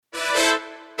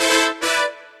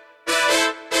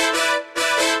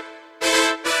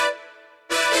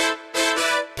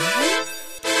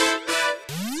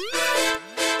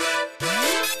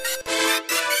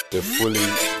The Fully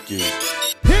Geeked.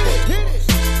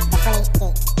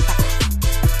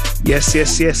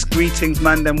 Yes. Greetings,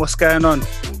 man. Then what's going on?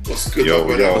 What's good, Yo,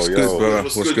 brother? what's good, brother?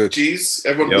 What's good, G's?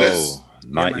 Everyone bless.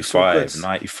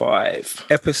 95.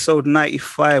 Episode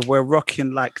 95. We're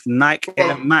rocking like Nike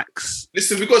Air Max.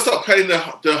 Listen, we've got to start planning the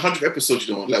 100th episode,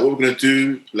 you know. Like, what we're going to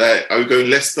do. Like, are we going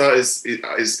Leicester? Is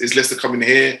Leicester coming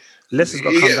here? Leicester's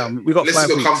got to come down. We got Leicester's 5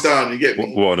 got to weeks. come down, you get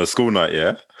me? What, on a school night,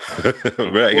 yeah?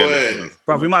 Right again.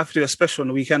 Bro, we might have to do a special on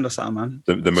the weekend or something, man.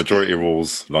 The majority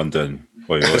rules, London.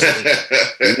 Wait,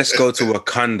 Let's go to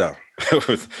Wakanda.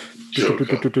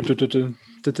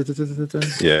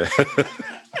 yeah.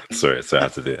 Sorry, I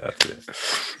had to do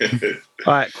it.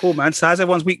 All right, cool, man. So how's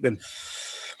everyone's week been?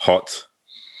 Hot.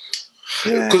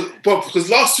 Because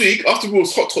last week, after it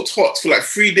was hot for like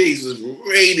 3 days, it was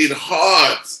raining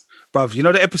hard. Bruv, you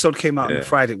know the episode came out on Yeah.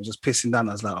 Friday, it was just pissing down.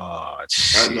 I was like, oh,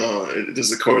 shit. I know, it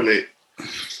doesn't correlate.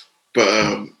 But,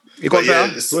 It got yeah,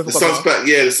 better? the The weather got sun's better? back.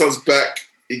 Yeah, the sun's back.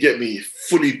 You get me?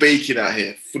 Fully baking out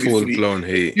here. Full blown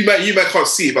heat. You might can't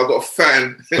see it, but I've got a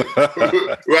fan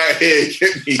right here. You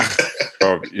get me?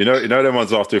 Bro, you know them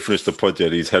ones after we finish the pod, yeah,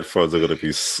 these headphones are going to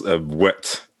be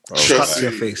wet. Bro. Trust Stuck to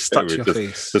your face. Stuck to your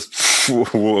face. Just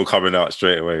water coming out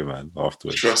straight away, man,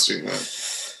 afterwards. Trust me, man.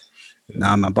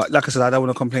 Nah, man. But like I said, I don't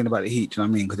want to complain about the heat. Do you know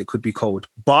what I mean? Because it could be cold.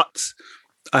 But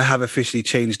I have officially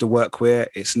changed the workwear.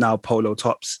 It's now polo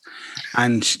tops.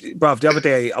 And bruv, the other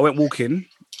day I went walking.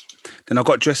 Then I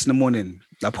got dressed in the morning.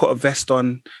 I put a vest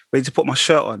on, ready to put my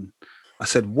shirt on. I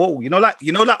said, "Whoa!" You know, like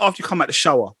after you come out the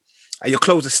shower and your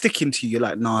clothes are sticking to you. You're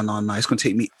like, no. It's gonna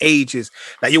take me ages.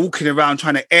 Like you're walking around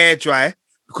trying to air dry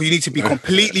because you need to be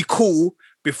completely cool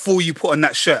before you put on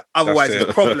that shirt. Otherwise, That's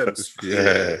it's problems.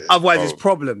 Yeah. Otherwise, it's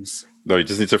problems. No, you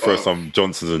just need to throw some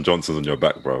Johnsons and Johnsons on your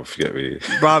back, bro. Forget me.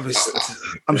 Bruv,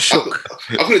 I'm shook.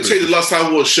 I couldn't tell you the last time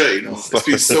I wore a shirt, you know. It's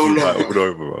been so long. Like, man. all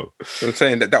over, bro. I'm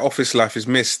saying that office life is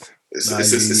missed.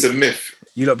 It's a myth.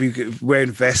 You lot be wearing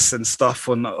vests and stuff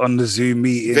on the Zoom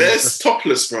meeting. There's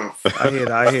topless, bro.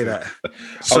 I hear that.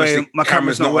 Sorry, Obviously, my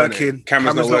camera's not working.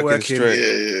 Camera's not working straight.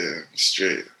 Yeah,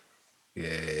 straight.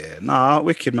 Yeah. Nah,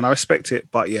 wicked, man. I respect it.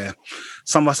 But yeah,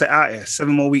 some of us are out here.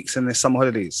 7 more weeks and there's summer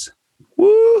holidays.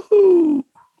 Woohoo!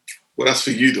 Well, that's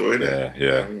for you, though, isn't it?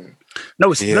 Yeah.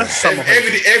 No, it's not summer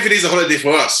holidays. Every day's a holiday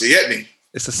for us. You get me?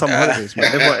 It's the summer holidays, man.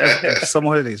 It's summer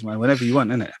holidays, man. Whenever you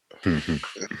want, innit?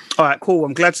 All right, cool.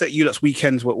 I'm glad that you lot's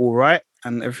weekends were all right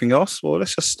and everything else. Well,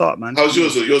 let's just start, man. How's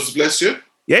yours? Yours was blessed, you?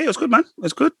 Yeah, it was good, man. It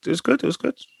was good.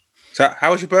 So,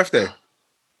 how was your birthday?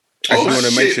 I didn't want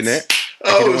to mention it.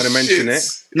 I didn't want to mention it.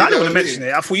 No, I don't want to mention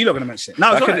it. I thought you were going to mention it.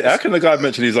 No, How can the guy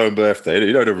mention his own birthday?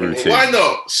 You know the routine. Why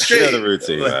not? You Straight. know the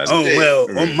routine, man. Oh, well,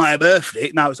 on my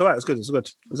birthday. No, it's all right. It was good. It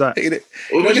was all right.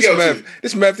 What did you get up to?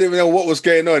 This Merv didn't know what was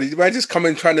going on. He might just come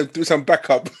in trying to do some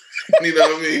backup. You know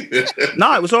what I mean?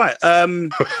 No, it was all right.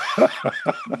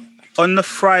 On the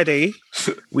Friday,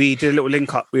 we did a little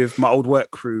link up with my old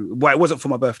work crew. Well, it wasn't for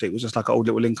my birthday. It was just like an old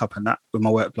little link up and that with my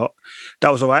work block.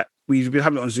 That was all right. We've been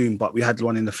having it on Zoom, but we had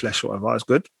one in the flesh or whatever. It was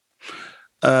good.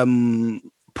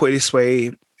 Put it this way.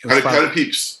 It was How the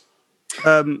peeps?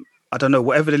 I don't know,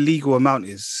 whatever the legal amount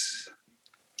is.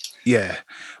 Yeah.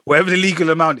 Whatever the legal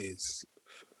amount is.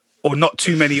 Or not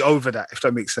too many over that, if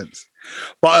that makes sense.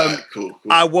 But Cool.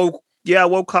 I woke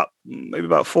up maybe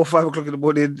about 4 or 5 o'clock in the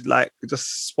morning, like it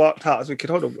just sparked out as a kid.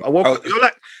 Hold on. I woke up, you know,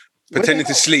 like Pretending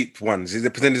to sleep ones. Is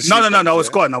it pretending to sleep? No, I was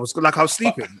gone. I was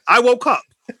sleeping. I woke up.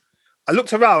 I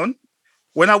looked around.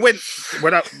 I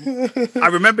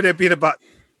remember there being about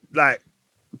like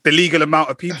the legal amount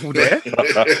of people there.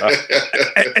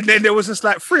 and then there was just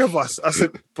like 3 of us. I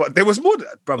said, but there was more,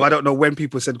 bro. I don't know when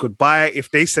people said goodbye.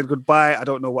 If they said goodbye, I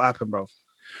don't know what happened, bro.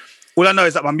 All I know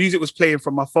is that my music was playing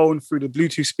from my phone through the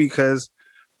Bluetooth speakers.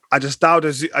 I just dialed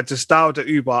the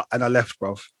Uber and I left,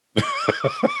 bro.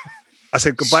 I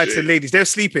said goodbye to the ladies. They're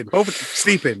sleeping, both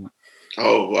sleeping.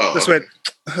 Oh, wow. Just went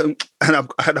and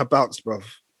I bounced, bro.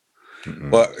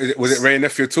 What was it, Ray and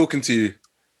Nephew talking to you?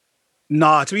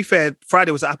 Nah, to be fair,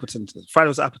 Friday was at Appleton. Team.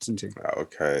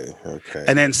 Okay.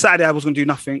 And then Saturday I was going to do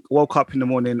nothing. Woke up in the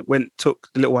morning, took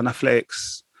the little one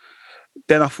athletics.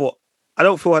 Then I thought, I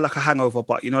don't feel like a hangover,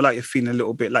 but you know, like you're feeling a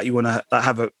little bit like you want to like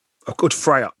have a good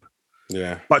fry up.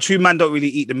 Yeah. But true man don't really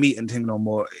eat the meat and thing no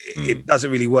more. It doesn't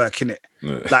really work, innit?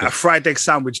 Like a fried egg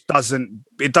sandwich doesn't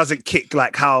kick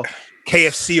like how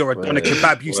KFC or a doner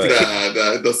kebab used to kick.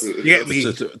 Nah, it doesn't. You get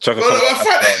me? Chuck a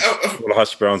couple of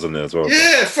hash browns on there as well.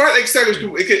 Yeah, fried egg sandwich,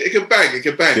 it can bang.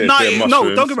 Yeah.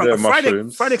 No, don't get me wrong.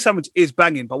 Mushrooms. Fried egg sandwich is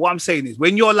banging, but what I'm saying is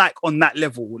when you're like on that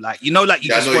level, like you know, like you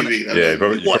just want You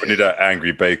probably need that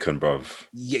angry bacon, bruv.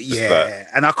 Yeah,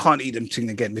 and I can't eat them thing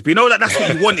again. But you know, like that's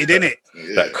what you wanted, innit?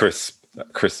 That crisp.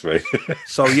 Chris, mate.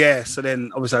 So yeah, so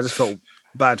then obviously I just felt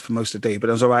bad for most of the day, but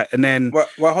it was all right. And then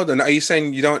Well, hold on. Are you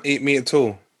saying you don't eat meat at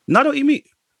all? no, I don't eat meat.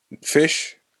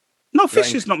 Fish? No,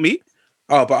 fish is not meat.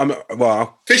 Oh,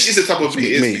 but Fish is a type of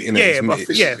meat, isn't it? innit? Yeah, It's but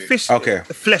meat. fish. Okay.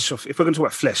 The flesh of. If we're going to talk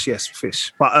about flesh, yes,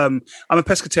 fish. But I'm a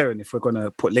pescatarian. If we're going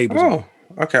to put labels. on. Oh,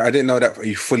 okay. I didn't know that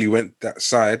you fully went that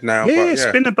side now. Yeah, but it's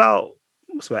been about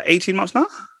 18 months now.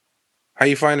 How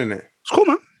you finding it? It's cool,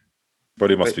 man.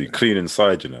 Body must be clean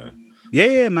inside, you know.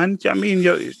 Yeah, man. I mean,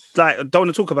 you're like, I don't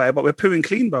want to talk about it, but we're pooing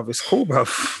clean, bruv. It's cool,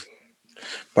 bruv.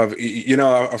 But you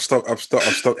know, I've stopped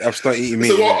eating meat.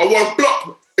 So one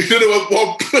block. You know one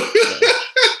block.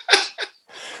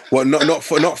 Well, not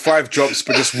 5 drops,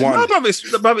 but just one. No, bruv, it's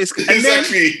and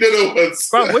Exactly. No one's.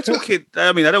 bruv, we're talking.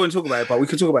 I mean, I don't want to talk about it, but we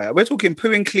can talk about it. We're talking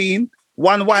pooing clean,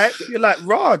 one wipe. You're like,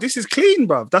 rah, this is clean,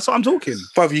 bruv. That's what I'm talking.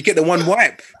 Bruv, you get the one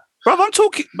wipe. Bruv, I'm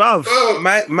talking,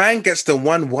 bruv. Man gets the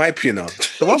one wipe, you know.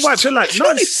 The one wipe, you're like,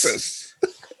 nice. Jesus.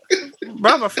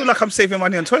 Bruv, I feel like I'm saving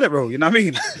money on toilet roll. You know what I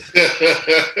mean?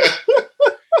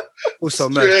 Also,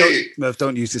 Merv,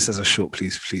 don't use this as a short,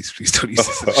 please don't use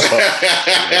this as a short.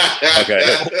 Okay.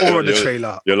 Or on the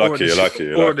trailer. You're lucky.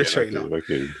 Or on the trailer.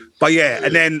 But yeah,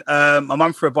 and then my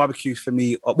mum threw a barbecue for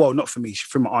me. Well, not for me. She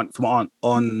threw my aunt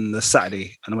on the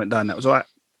Saturday, and I went down. That was all right.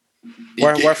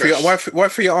 Why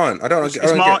for your aunt?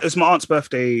 It's my aunt's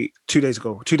birthday 2 days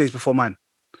ago, 2 days before mine.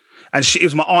 And it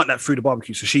was my aunt that threw the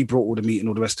barbecue, so she brought all the meat and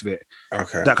all the rest of it.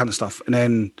 Okay. That kind of stuff. And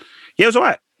then, yeah, it was all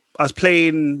right. I was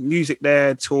playing music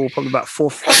there till probably about 4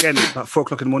 o'clock in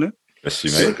the morning. Bless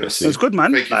you, mate. It was good,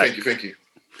 man. Thank you.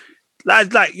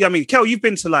 Like, I mean, Kel, you've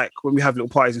been to like when we have little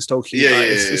parties in Stokey. Yeah,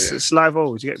 It's live.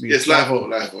 You get me? It's live.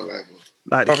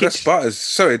 Like that's butters.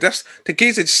 Sorry, that's the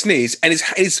geezer sneeze and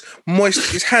his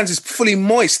moist. His hands is fully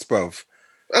moist, bruv.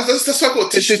 That's why I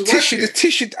got tissue. The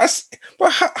tissue.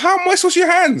 But how moist was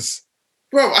your hands?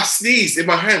 Bro, I sneezed in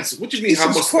my hands. What do you mean? How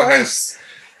moist my hands?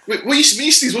 Wait, when you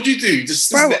sneeze, what do? You just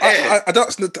sneeze in the air. I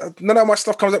don't. None of my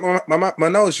stuff comes up my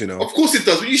nose. You know. Of course it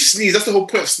does. When you sneeze, that's the whole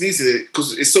point of sneezing it,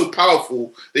 because it's so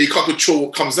powerful that you can't control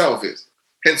what comes out of it.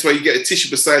 Hence why you get a tissue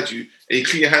beside you and you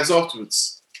clean your hands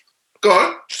afterwards. Go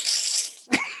on.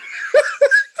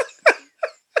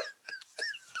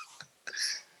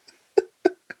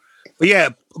 But yeah,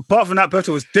 apart from that,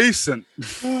 birthday was decent.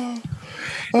 It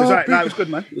was right. No, it was good,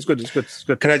 man. It was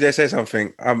good. Can I just say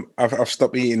something? I've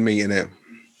stopped eating meat in it.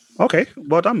 Okay,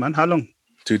 well done, man. How long?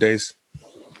 2 days.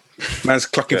 Man's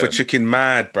clocking for chicken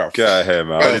mad, bro. Get out of here,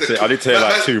 man. I need to hear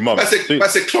like 2 months.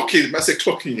 That's a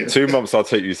clocking. Yeah. 2 months, I'll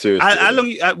take you seriously. How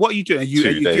long? What are you doing? Are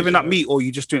you giving up meat, or are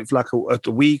you just doing it for like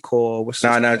a week, or what's? No,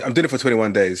 I'm doing it for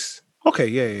 21 days. Okay,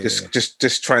 yeah.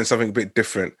 Just trying something a bit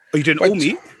different. Are you doing all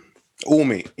meat? All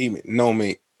meat, eat meat, no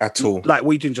meat at all. Like,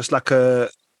 what are you doing? Just like a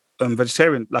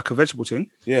vegetarian, like a vegetable thing?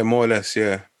 Yeah, more or less,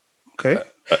 yeah. Okay,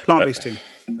 plant-based thing.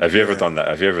 Have you ever done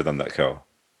that, Kel?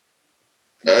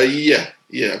 Yeah.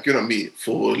 I've given up meat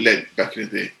for Lent back in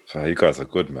the day. So you guys are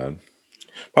good, man.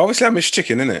 But obviously, I miss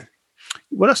chicken, innit?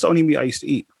 Well, that's the only meat I used to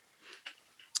eat.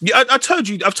 Yeah, I've told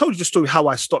you the story how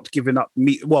I stopped giving up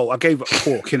meat. Well, I gave up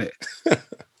pork, innit?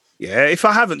 Yeah, if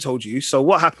I haven't told you, so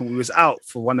what happened? We was out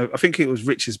for I think it was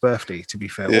Rich's birthday, to be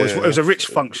fair. Yeah. It was a Rich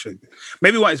function.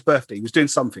 Maybe it wasn't his birthday. He was doing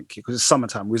something because it's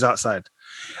summertime. We was outside.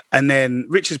 And then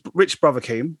Rich's brother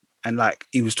came and like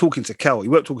he was talking to Kel. He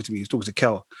weren't talking to me, he was talking to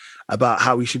Kel about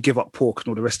how we should give up pork and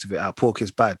all the rest of it, how pork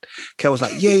is bad. Kel was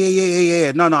like,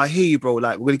 yeah. No, I hear you, bro.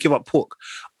 Like, we're going to give up pork.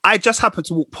 I just happened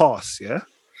to walk past, yeah?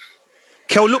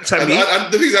 Kel looked at me.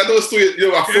 The thing is, I know a story.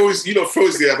 I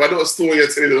froze there, but I know a story you're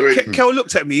telling already. Kel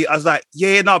looked at me. I was like,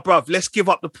 no, bruv, let's give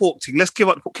up the pork thing. Let's give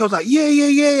up the pork. Kel was like,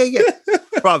 yeah.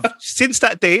 Bruv, since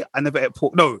that day, I never ate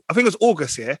pork. No, I think it was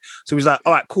August, yeah? So he was like,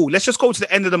 all right, cool. Let's just go to the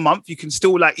end of the month. You can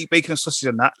still like eat bacon and sausage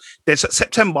and that. Then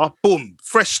September, boom,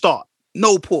 fresh start.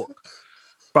 No pork.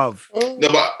 Bruv. No,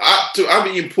 but I've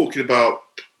been eating pork in about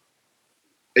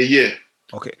a year.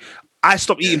 Okay. I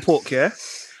stopped eating pork, yeah?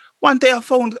 One day I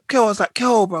phoned Kel, I was like,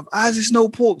 Kel, bruv, how's this no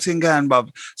pork thing going,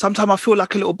 bruv? Sometimes I feel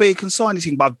like a little bacon sarnie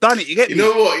thing, but I've done it, you get me? You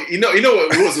know what? You know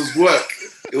what it was? It was work.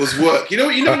 It was work. You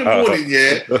know in the morning,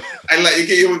 yeah? And like you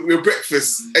get your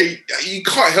breakfast, and you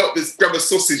can't help but grab a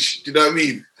sausage, do you know what I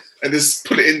mean? And just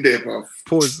put it in there, bruv.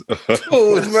 Pause,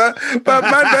 man. But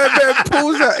man,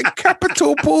 pause at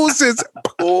capital pauses.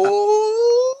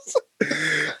 Pause.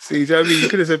 See, do you know what I mean? You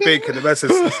could have said bacon, the man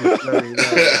said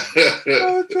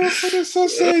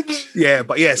sausage. Yeah,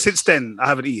 but yeah, since then, I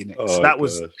haven't eaten it. So that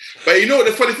was... But you know what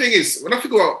the funny thing is? When I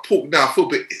think about pork now, I feel a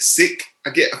bit sick.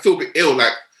 I feel a bit ill.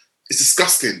 Like, it's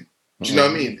disgusting. Do you know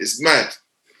what I mean? It's mad.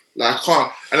 Like, I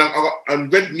can't...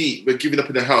 And red meat, we're giving up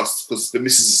in the house because the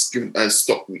missus has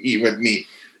stopped eating red meat.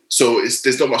 So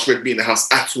there's not much red meat in the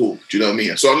house at all. Do you know what I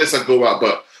mean? So unless I go out,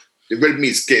 but the red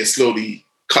meat's getting slowly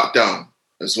cut down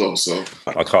as well. So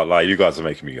I can't lie, you guys are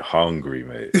making me hungry,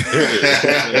 mate.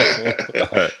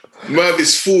 Merv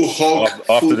is full hog,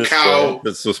 full cow.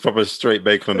 This was proper straight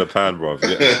bacon on the pan, bro.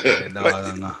 Yeah.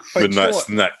 No. Midnight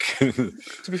snack.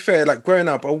 To be fair, like growing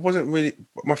up,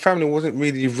 my family wasn't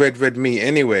really red meat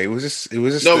anyway. It was just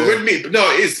red meat. But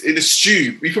no, it is in the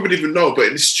stew. We probably didn't even know, but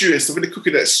in the stew, so when they're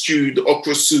cooking that stew, the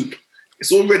okra soup,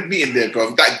 it's all red meat in there,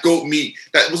 bro. That goat meat.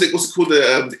 What's it called?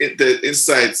 The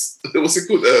insides. What's it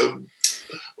called?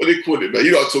 What do they call it, man?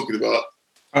 You know what I'm talking about.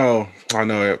 Oh, I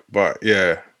know it, but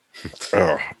yeah.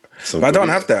 Oh. But I don't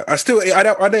have that. I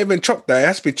don't even chop that. It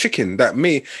has to be chicken. That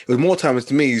me, it was more times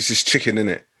to me, it's just chicken,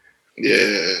 innit?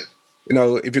 Yeah. You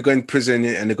know, if you're going to prison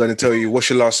and they're going to tell you,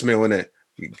 what's your last meal, innit?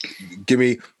 Give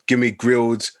me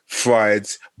grilled, fried,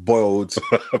 boiled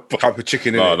type of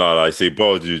chicken. No, I see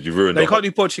boiled. You ruined it. You can't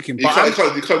do boiled chicken. You can't do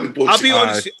boiled chicken. I'll be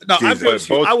honest. I'll be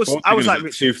honest. I was like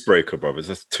Rich. Tooth breaker, bro. It's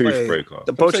a tooth breaker.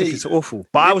 The boiled chicken's awful.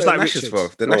 But I was like Rich.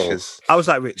 The lashes. I was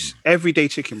like Rich. Everyday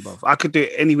chicken, bro. I could do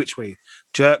it any which way.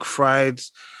 Jerk, fried,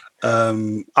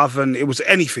 oven. It was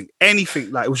anything.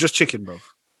 Like it was just chicken, bro.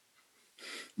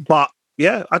 But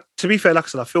yeah, to be fair, like I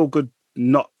said, I feel good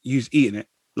not eating it.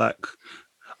 Like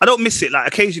I don't miss it. Like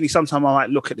occasionally, sometimes I might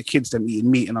look at the kids them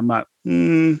eating meat, and I'm like,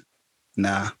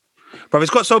 nah. But it's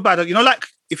got so bad. You know, like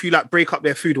if you like break up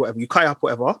their food or whatever, you cut it up,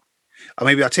 whatever, or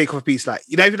maybe I take off a piece. Like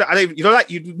like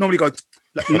you normally go.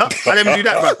 Like, no, I don't even do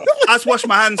that, bro. I just wash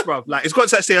my hands, bro. Like it's got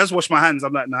to say, I just wash my hands.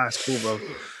 I'm like, nah, it's cool, bro.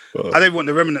 I don't want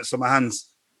the remnants on my hands.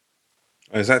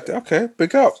 Is that okay?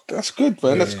 Big up. That's good,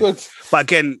 man. Yeah. That's good. But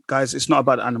again, guys, it's not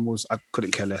about the animals. I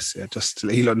couldn't care less. Yeah, just to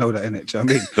let you lot know that, innit? Do you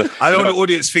know what I mean? I don't want the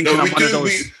audience thinking I'm one of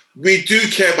those. We do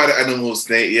care about the animals,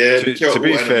 Nate. Yeah. To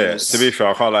be fair,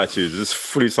 I can't lie to you. There's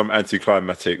fully some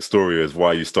anticlimactic story as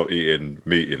why you stopped eating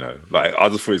meat. You know, like I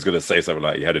just thought he was gonna say something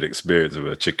like you had an experience with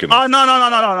a chicken. Oh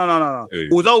no.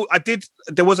 Although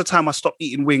there was a time I stopped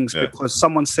eating wings because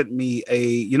someone sent me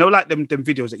like them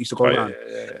videos that used to go around,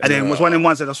 and then it was one of them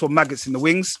ones that I saw maggots in the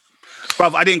wings.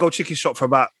 Bruv, I didn't go chicken shop for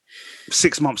about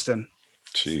 6 months then.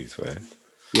 Jeez, man.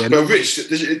 Yeah, but Rich,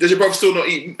 does your brother still not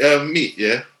eat meat?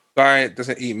 Yeah. Guy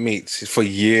doesn't eat meat for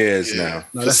years now.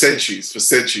 No, for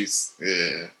centuries.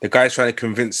 Yeah. The guy's trying to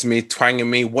convince me, twanging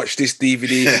me, watch this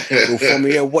DVD, for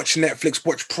me, watch Netflix,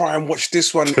 watch Prime, watch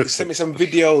this one, send me some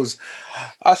videos.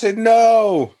 I said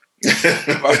no.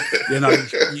 You know,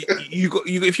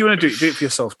 if you want to do it for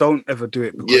yourself. Don't ever do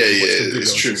it because you watch the videos.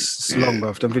 It's true. It's long,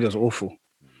 bro. Them videos are awful.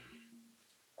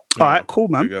 All right, cool,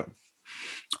 man.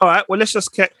 All right, well, let's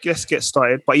get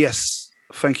started. But yes,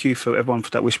 thank you for everyone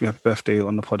that wished me happy birthday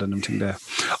on the pod and everything there.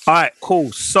 All right,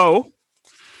 cool. So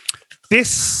this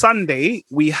Sunday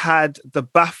we had the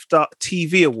BAFTA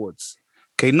TV Awards.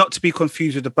 Okay, not to be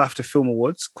confused with the BAFTA Film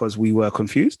Awards because we were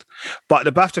confused. But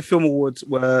the BAFTA Film Awards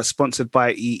were sponsored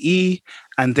by EE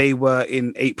and they were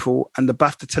in April. And the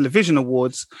BAFTA Television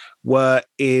Awards were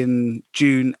in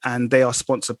June and they are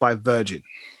sponsored by Virgin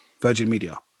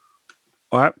Media.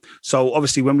 All right. So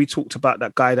obviously, when we talked about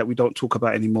that guy that we don't talk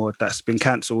about anymore, that's been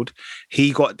cancelled,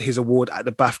 he got his award at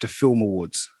the BAFTA Film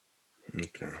Awards.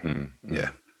 Okay. Mm-hmm.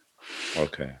 Yeah.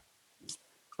 Okay.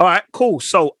 All right. Cool.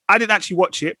 So I didn't actually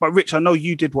watch it, but Rich, I know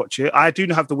you did watch it. I do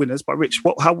have the winners, but Rich,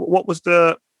 what was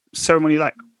the ceremony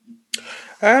like?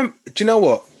 Do you know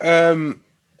what?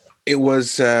 It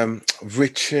was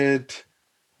Richard.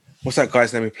 What's that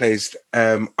guy's name? He plays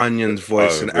Onion's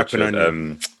voice and Apple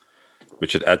Onion.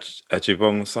 Richard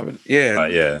Ajibong or something?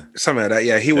 Yeah. Something like that.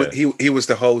 Yeah, he was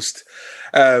the host.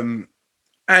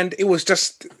 And it was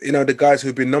just, the guys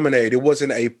who've been nominated. It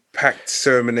wasn't a packed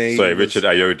ceremony. Sorry, Richard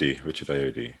Ayodi. Richard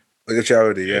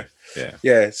Ayodi, yeah.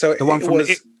 Yeah, so the one from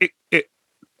the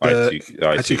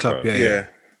IT Club. Yeah.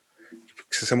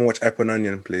 So someone watch Apple and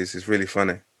Onion, please. It's really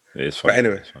funny. It's funny. But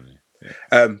anyway. It's funny.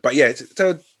 Yeah. But yeah,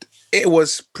 so it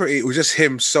was just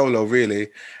him solo, really,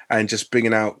 and just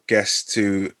bringing out guests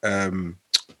to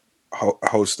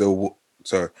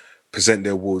present the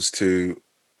awards to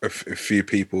a few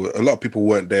people. A lot of people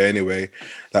weren't there anyway.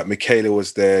 Like Michaela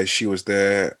was there, she was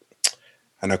there,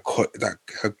 and that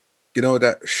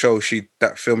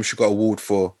film she got an award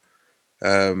for.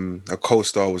 A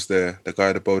co-star was there, the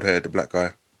guy, the bald hair, the black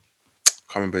guy.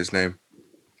 Can't remember his name.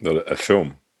 A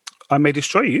film. I May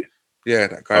Destroy You. Yeah,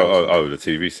 that guy. The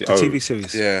TV series. The TV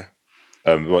series. Yeah.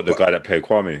 The guy that played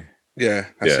Kwame? Yeah,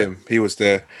 that's him. He was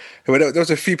there. Well, there was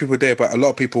a few people there, but a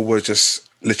lot of people were just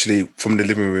literally from the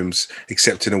living rooms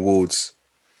accepting awards.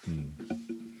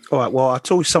 All right, well, I'll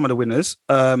tell you some of the winners.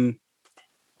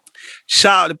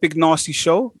 Shout out to Big Nasty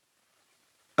Show.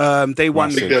 They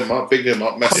won Big them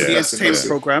up. Massive, Comedy Entertainment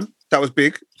Program. That was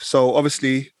big. So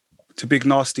obviously, to Big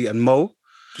Nasty and Mo.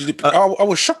 I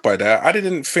was shocked by that. I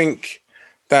didn't think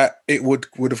that it would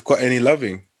have got any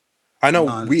loving. I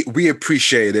know we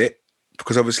appreciate it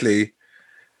because obviously,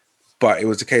 but it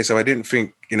was a case of I didn't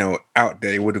think, out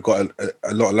there it would have got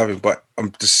a lot of loving. But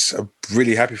I'm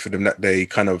really happy for them that they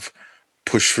kind of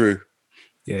push through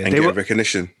and get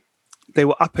recognition. They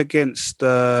were up against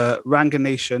Ranga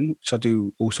Nation, which I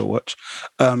do also watch,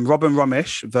 Robin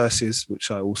Ramesh versus,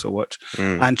 which I also watch,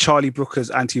 and Charlie Brooker's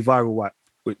Antiviral Wipe,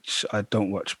 which I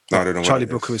don't watch. No, I don't know. Charlie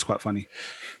Brooker is quite funny.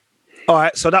 All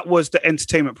right, so that was the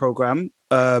entertainment program.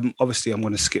 Obviously, I'm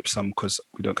going to skip some because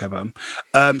we don't care about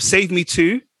them. Save Me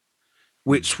 2,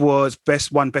 which was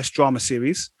best drama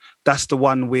series. That's the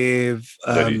one with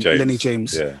Lenny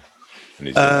James. Yeah.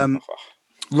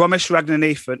 Ramesh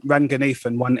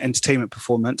Ranganathan won entertainment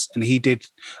performance, and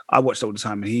I watched it all the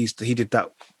time, and he did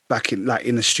that back in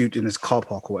the studio, in his car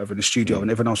park or whatever, in the studio,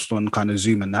 and everyone else was on kind of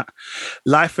Zoom and that.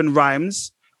 Life and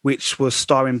Rhymes, which was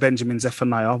starring Benjamin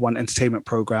Zephaniah, won entertainment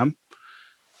program.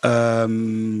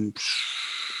 Michaela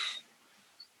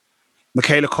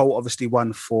Cole obviously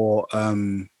won for I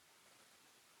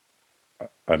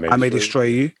May Destroy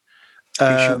You.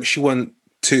 She won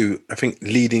 2, I think,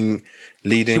 leading.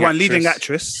 She won leading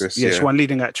actress. She won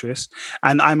leading actress,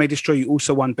 and I May Destroy You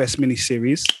also won best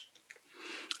miniseries.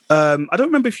 I don't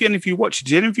remember if any of you watched it.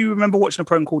 Do any of you remember watching a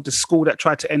program called The School That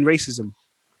Tried to End Racism?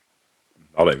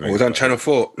 I don't remember. Was that on Channel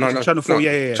 4? No, Channel 4.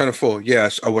 Yeah. Channel 4. Yeah,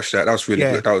 I watched that. That was really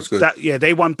good. That was good.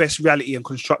 They won best reality and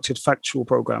constructed factual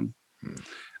program.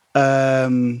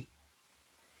 I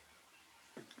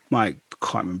can't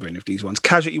remember any of these ones.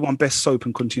 Casualty won best soap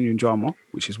and continuing drama,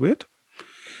 which is weird.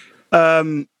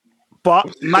 But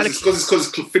because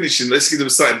it's finishing. Let's give them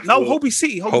something. No, Holby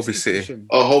City. Holby City. Finishing.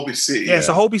 Oh, Holby City. Yeah,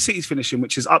 so Holby City's finishing,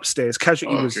 which is upstairs.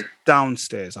 Casualty was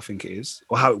downstairs, I think it is,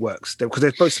 or how it works, because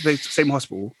they're both the same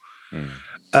hospital.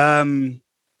 There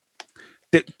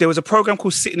was a program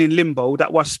called Sitting in Limbo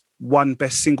that was won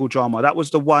best single drama. That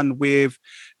was the one with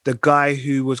the guy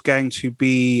who was going to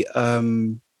be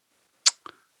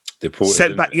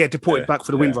deported back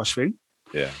for the Windrush thing.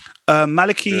 Yeah.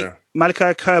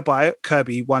 Malachi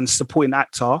Kirby won supporting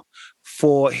actor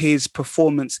for his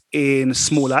performance in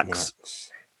Small Axe.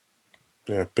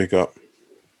 Yeah, big up.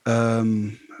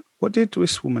 What did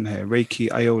this woman here, Reiki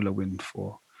Ayola, win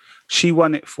for? She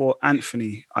won it for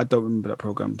Anthony. I don't remember that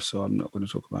program, so I'm not going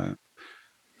to talk about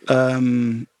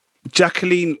it.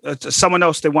 Jacqueline, someone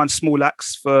else, they won Small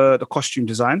Axe for the costume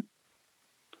design.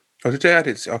 Oh, did they add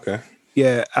it? Okay.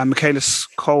 Yeah, and Michaela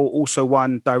Cole also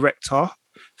won director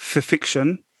for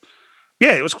fiction.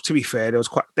 Yeah, it was, to be fair,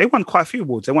 they won quite a few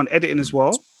awards. They won editing as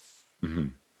well. Mm-hmm.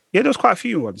 Yeah, there was quite a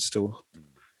few ones still.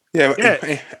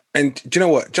 Yeah. And do you know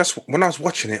what? Just when I was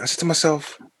watching it, I said to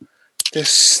myself,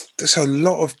 there's a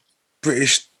lot of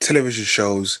British television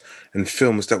shows and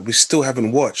films that we still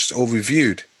haven't watched or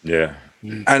reviewed. Yeah.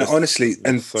 And honestly,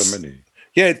 and so many.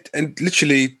 Yeah, and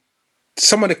literally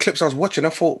some of the clips I was watching, I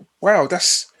thought, wow,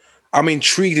 I'm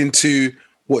intrigued into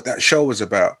what that show was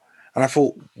about. And I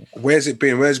thought, where's it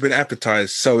been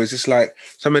advertised? So it's just like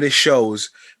some of these shows,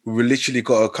 we literally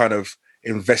got to kind of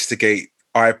investigate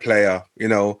iPlayer,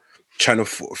 Channel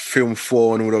 4, Film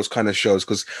 4 and all those kind of shows,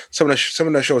 because some of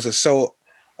those shows are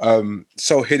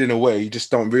so hidden away, you just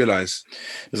don't realize.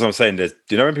 That's what I'm saying.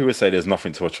 When people say there's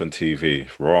nothing to watch on TV,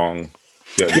 wrong.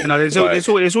 There's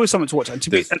always something to watch.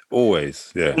 And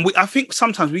always, yeah. And I think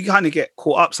sometimes we kind of get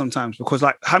caught up sometimes because,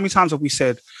 like, how many times have we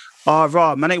said, man,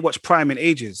 I ain't watched Prime in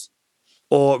ages.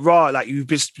 Or like you've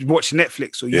been watching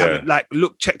Netflix, or you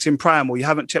haven't checked in Prime, or you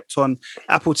haven't checked on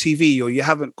Apple TV, or you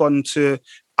haven't gone to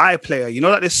iPlayer.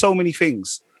 Like there's so many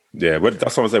things. Yeah,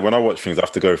 that's what I'm saying. When I watch things, I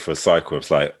have to go for a cycle.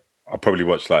 It's like I'll probably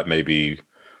watch like maybe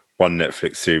one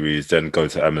Netflix series, then go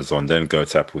to Amazon, then go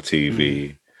to Apple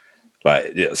TV.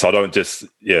 So I don't just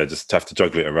have to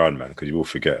juggle it around, man, because you will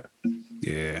forget.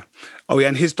 Yeah. Oh yeah,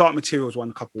 and his Dark Materials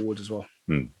won a couple awards as well.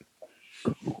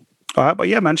 All right, but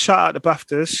yeah, man, shout out the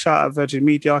BAFTAs, shout out Virgin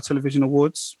Media Television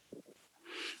Awards.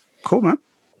 Cool, man.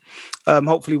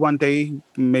 Hopefully one day,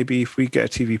 maybe if we get a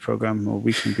TV program, or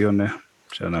we can be on there.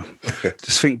 I don't know.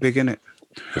 Just think big, innit?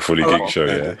 The Fully Geek Show,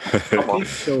 yeah. Geek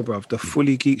Show, bruv. The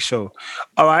Fully Geek Show.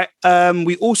 All right.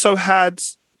 We also had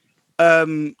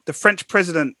the French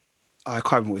president. I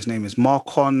can't remember what his name is.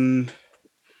 Macron.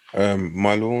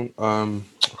 Malone. I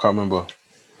can't remember.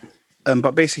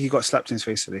 But basically, he got slapped in his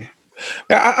face today.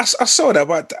 Yeah, I saw that,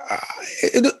 but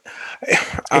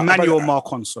Emmanuel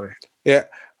Macron, sorry. Yeah,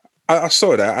 I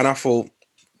saw that, and I thought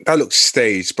that looks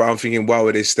staged. But I'm thinking, why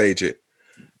would they stage it?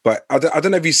 But I don't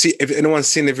know if anyone's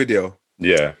seen the video.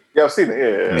 Yeah. Yeah, I've seen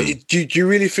it. Yeah. Do you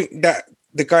really think that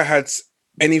the guy had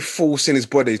any force in his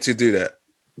body to do that?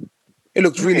 It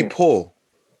looked really poor.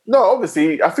 No,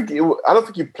 obviously, I don't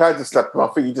think he planned to slap him. I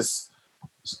think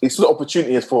he saw the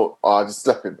opportunity and thought, "Oh, just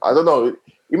slap him." I don't know.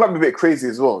 He might be a bit crazy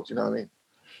as well. Do you know what I mean?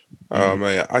 Oh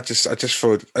man, I just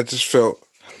felt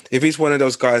if he's one of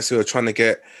those guys who are trying to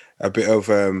get a bit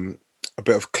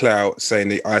of clout, saying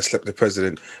that I slept the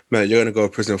president, man, you're gonna go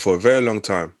to prison for a very long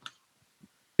time.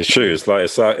 It's true.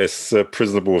 It's a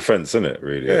prisonable offence, isn't it?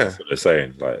 Really, Yeah. That's what they're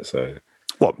saying. Like, so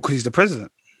What? Because he's the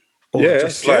president? Or yeah,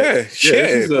 just- it's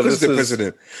like, because the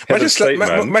president. head of state,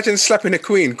 man. Imagine slapping the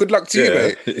Queen. Good luck to you,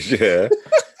 mate. Yeah.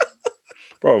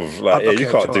 Bro, like, Okay, you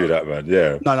can't sure. do that, man.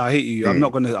 Yeah. No, I hate you. I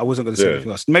wasn't gonna say Yeah.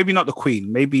 anything else. Maybe not the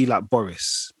Queen. Maybe like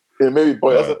Boris. Yeah, maybe.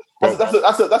 Boy,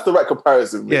 that's the right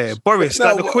comparison. Rich. Yeah, Boris. No,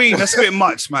 like the but- Queen. That's a bit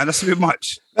much, man. That's a bit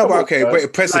much. No, but okay, man. but a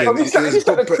president. He's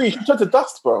like the Queen. She turned to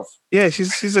dust, bro. Yeah,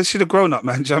 she's a grown up,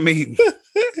 man. Do you know what I mean?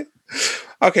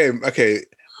 Okay.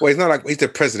 Well, it's not like he's the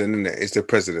president, isn't it? It's the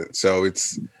president, so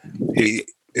it's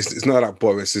not like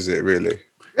Boris, is it? Really?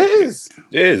 It is.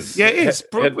 It is. Yeah, it is.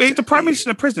 He's the prime minister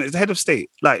and the president is the head of state.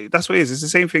 Like that's what it is. It's the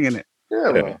same thing, isn't it?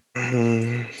 Yeah,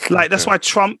 man. Like that's why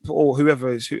Trump or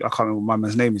whoever is, I can't remember what my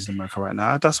man's name is in America right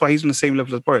now. That's why he's on the same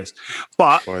level as Boris.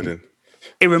 But Biden.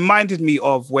 it reminded me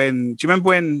of when. Do you remember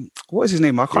when? What is his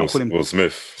name? I can't call him. Will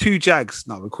Smith. Two Jags.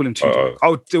 No, we call him Two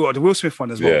Uh-oh. Jags. Oh, the Will Smith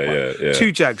one as well. Yeah.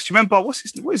 Two Jags. Do you remember what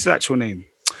is his actual name?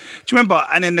 Do you remember?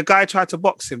 And then the guy tried to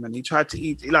box him, and he tried to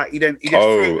eat. Like he then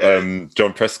threw,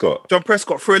 John Prescott. John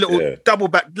Prescott threw a little Yeah. double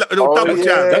jab.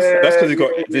 yeah. That's because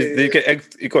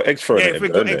he got eggs thrown Yeah, at him. he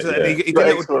got didn't eggs, it?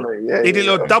 and Yeah. he did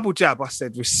a little Yeah. double jab. I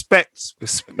said, respect.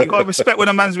 You got to respect when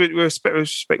a man's with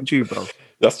respect you, bro.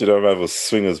 That's man was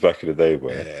swingers back in the day,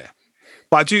 bro. Yeah.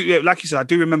 But I do, yeah, like you said, I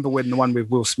do remember when the one with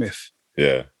Will Smith,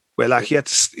 Yeah. where like he had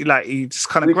to, like he just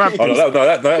kind of grabbed Oh him. no,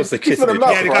 that was the kiss. Kiss on the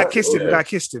mouth, Yeah, the guy kissed him. Yeah. The guy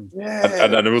kissed him. Yeah.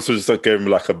 And it also just like, gave him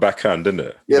like a backhand, didn't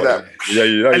it? Yeah, Like, yeah,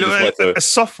 you know, A, you just wanted little, to, a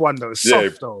soft one though. yeah,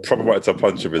 Soft though. probably wanted to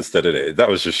punch him instead of it. That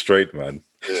was just straight, man.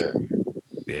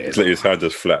 Yeah. Just let his hand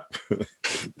just flap.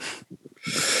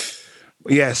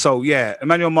 Yeah, so yeah,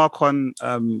 Emmanuel Macron.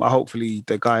 Hopefully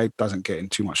the guy doesn't get in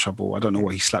too much trouble. I don't know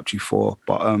what he slapped you for,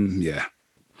 but yeah.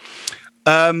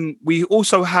 We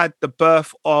also had the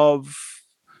birth of.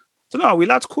 I don't know. Are we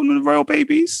allowed to call them the royal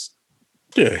babies?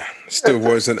 Yeah, still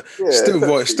royal,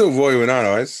 still royal in our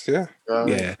eyes. Yeah.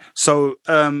 Yeah. So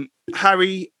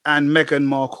Harry and Meghan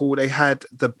Markle, they had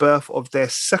the birth of their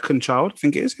second child. I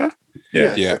think it is.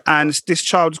 Yeah. Yeah. And this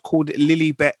child is called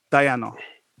Lilibet Diana.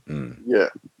 Yeah.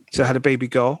 So had a baby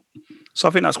girl. So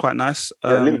I think that's quite nice.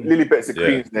 Lilibet's the yeah.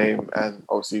 Queen's name, and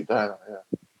obviously Diana.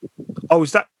 Yeah. Oh,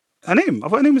 is that her name? I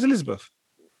thought her name was Elizabeth.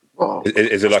 Oh,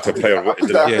 Is it like a play on? Is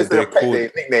it like, Yeah, they're called-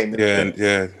 nickname.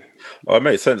 Yeah. oh, it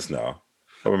makes sense now.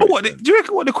 Oh, what? Do you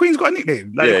reckon what the Queen's got a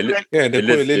nickname? Like, Yeah, they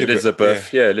call it Lilibet.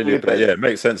 Elizabeth. Yeah, Lilibet. Lilibet. Yeah, it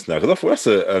makes sense now because I thought that's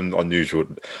unusual.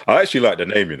 I actually like the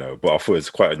name, but I thought it's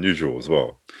quite unusual as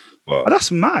well. Oh, But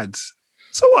that's mad.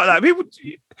 So what? Like people,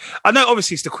 I know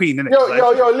obviously it's the Queen, isn't it?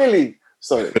 Yo, Lily.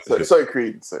 Sorry,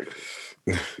 Queen. Sorry.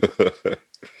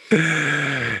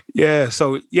 Yeah,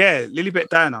 so yeah, Lilibet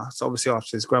Diana. So obviously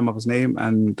after his grandmother's name,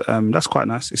 and that's quite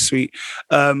nice. It's sweet.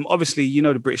 Obviously, you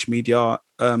know the British media.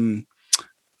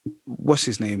 What's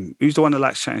his name? Who's the one that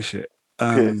likes chatting shit?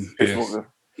 Piers Morgan.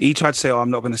 He tried to say, "Oh,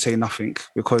 I'm not going to say nothing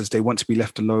because they want to be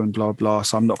left alone." Blah blah.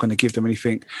 So I'm not going to give them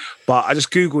anything. But I just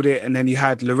googled it, and then you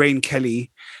had Lorraine Kelly.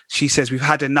 She says, "We've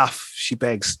had enough." She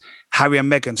begs Harry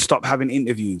and Meghan stop having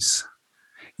interviews.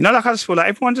 You know, like I just feel like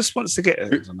everyone just wants to get.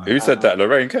 who said that?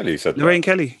 Lorraine Kelly said Lorraine that.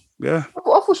 Kelly. Yeah. I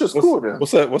thought she was cool, man.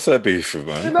 What's her beef,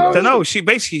 man? You know- I don't know. She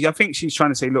basically, I think she's trying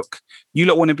to say, look, you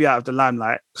lot want to be out of the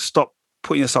limelight. Stop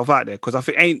putting yourself out there. Because I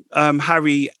think ain't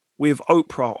Harry with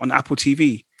Oprah on Apple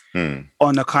TV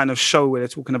on a kind of show where they're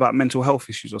talking about mental health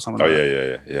issues or something. Oh like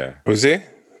that. yeah. Was he?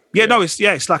 Yeah, no, it's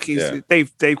like Yeah.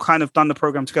 they've kind of done the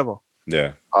program together.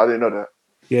 Yeah. I didn't know that.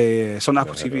 Yeah. It's on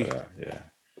Apple TV. Yeah.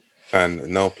 And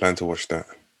no plan to watch that.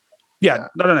 Yeah, I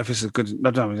don't know if it's a good. I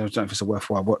don't know if it's a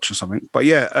worthwhile watch or something. But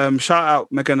yeah, shout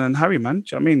out Meghan and Harry, man.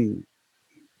 Do you know what I mean?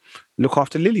 Look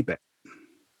after Lilibet.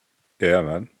 Yeah,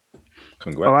 man.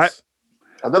 Congrats. All right.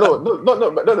 I don't know,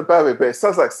 not the bad way, but it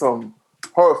sounds like some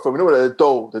horror film. You know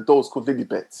what the doll's called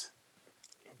Lilibet.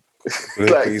 Look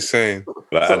what he's saying.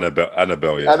 Like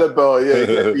Annabelle, yeah. Annabelle, yeah,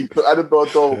 exactly. Annabelle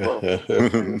doll, bro.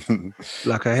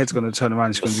 Like her head's gonna turn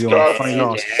around. She's gonna be on a funny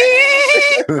last.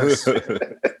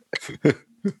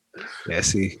 Yeah,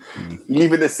 see. You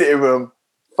leave in the sitting room.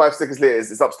 5 seconds later,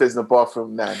 it's upstairs in the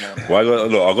bathroom. Nah. Why I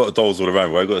got dolls all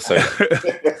around. Why I got to say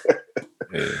that?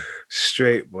 Yeah.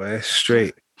 Straight, boy,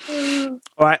 straight. All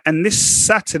right, and this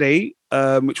Saturday,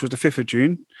 which was the 5th of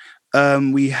June,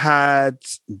 we had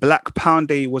Black Pound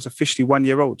Day was officially 1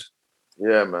 year old.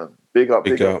 Yeah, man. Big up.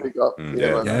 Yeah, man.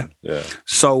 yeah, yeah.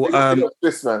 So, Big up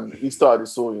this man, he started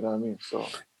this all, you know what I mean? So,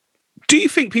 do you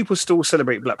think people still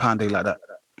celebrate Black Pound Day like that?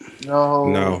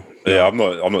 No. Yeah, I'm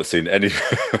not seeing any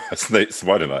Snake's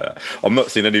smiling like that. I'm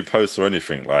not seeing any posts or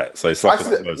anything like. So it's like I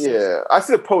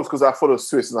see the post because I follow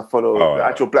Swiss and I follow the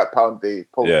actual Black Pound Day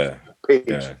post page.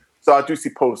 Yeah. So I do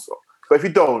see posts. But if you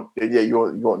don't, then you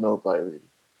won't know about it.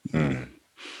 Really.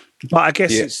 But I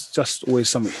guess it's just always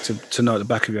something to know at the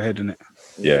back of your head, isn't it?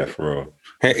 Yeah, for real.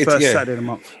 First Saturday of the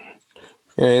month.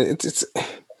 Yeah, it's.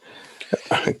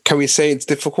 Can we say it's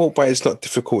difficult? But it's not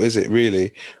difficult, is it?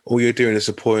 Really, all you're doing is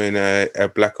supporting a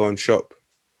black-owned shop.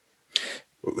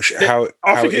 I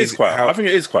think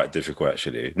it is quite difficult,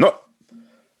 actually.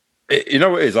 You know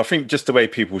what it is? I think just the way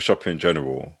people shop in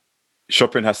general,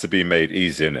 shopping has to be made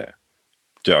easy, innit?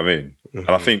 Do you know what I mean? Mm-hmm. And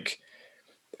I think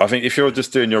if you're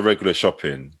just doing your regular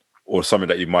shopping or something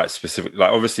that you might specifically,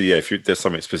 like obviously, if there's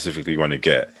something specifically you want to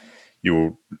get, you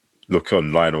will look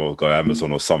online or go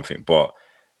Amazon or something. But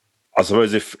I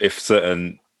suppose if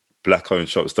certain black-owned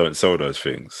shops don't sell those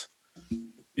things,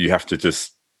 you have to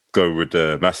just go with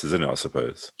the masses, innit, I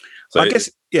suppose. So I guess,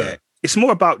 it's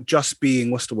more about just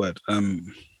being,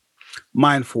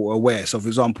 mindful or aware. So, for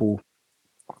example,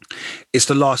 it's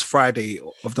the last Friday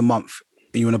of the month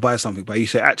and you want to buy something, but you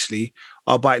say, actually,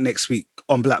 I'll buy it next week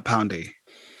on Black Pound Day.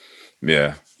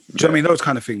 Yeah. Do you know what I mean? Those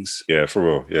kind of things. Yeah, for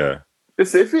real, yeah.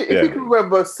 Listen, if you can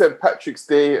remember St. Patrick's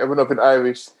Day and we're not in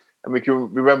Irish, and we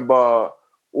can remember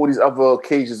all these other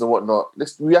occasions and whatnot,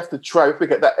 we have to try. We have to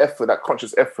get that effort, that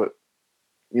conscious effort,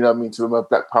 you know what I mean, to remember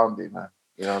Black Pound Day, man.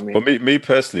 You know what I mean? But me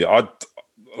personally,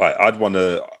 I'd want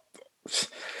to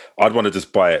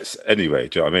just buy it anyway.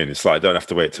 Do you know what I mean? It's like I don't have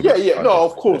to wait till. No,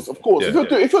 of course. Yeah,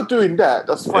 if you're doing that,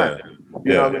 that's fine.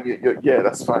 You know what I mean?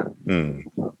 That's fine.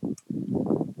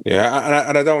 Yeah,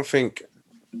 and I don't think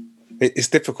it's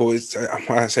difficult. It's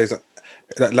I say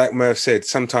like Merv said,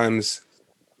 sometimes.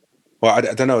 Well, I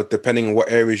don't know, depending on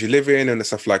what areas you live in and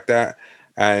stuff like that.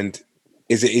 And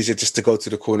is it easier just to go to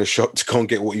the corner shop to go and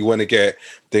get what you want to get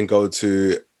than go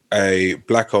to a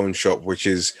black-owned shop, which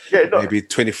is maybe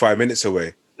 25 minutes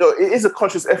away? No, it is a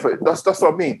conscious effort. That's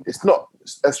what I mean. It's not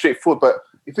as straightforward, but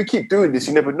if you keep doing this,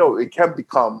 you never know. It can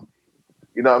become,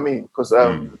 you know what I mean? Because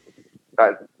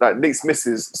like Nick's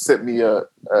missus sent me a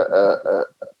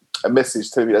message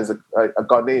telling me there's a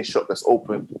Ghanaian shop that's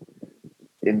opened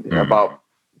in about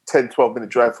 10-12 minute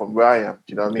drive from where I am. Do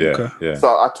you know what I mean? Yeah. So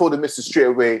I told the missus straight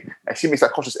away, and she makes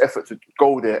that conscious effort to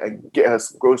go there and get her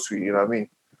grocery. You know what I mean?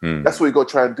 That's what you got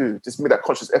to try and do. Just make that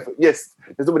conscious effort. Yes,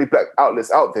 there's not many black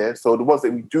outlets out there, so the ones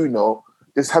that we do know,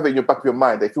 just have it in your back of your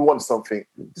mind that if you want something,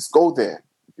 just go there.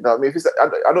 You know what I mean? If it's, I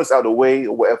know it's out of the way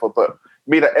or whatever, but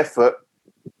make that effort.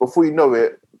 Before you know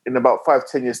it, in about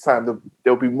 5-10 years' time,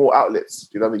 there'll be more outlets.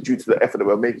 You know what I mean? Due to the effort that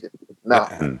we're making now.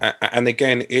 And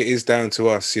again, it is down to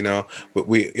us. You know, but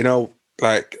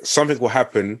like something will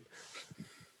happen,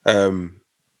 and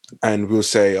we'll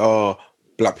say, "Oh,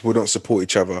 black people don't support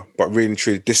each other," but really and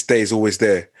truly, this day is always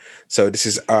there. So this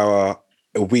is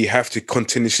we have to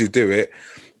continuously do it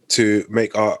to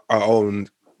make our own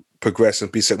progress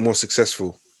and be more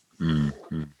successful. For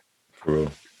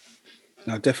real.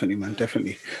 No, definitely, man,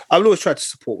 definitely. I'll always try to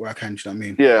support where I can. Do you know what I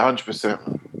mean? Yeah,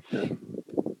 100%.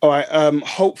 All right.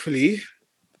 Hopefully,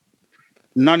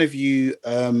 none of you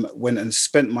went and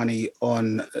spent money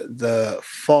on the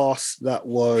farce that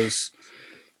was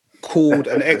called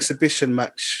an exhibition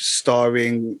match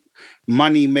starring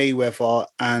Money Mayweather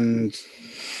and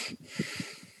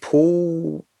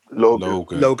Paul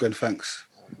Logan. Thanks.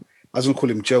 I was going to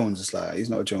call him Jones. It's like, he's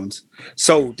not a Jones.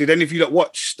 So, did any of you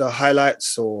watch the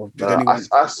highlights or did anyone?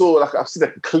 I saw, I've seen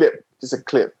a clip, just a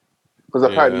clip. Because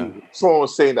apparently someone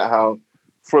was saying that how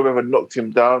Floyd knocked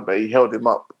him down, but he held him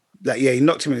up. He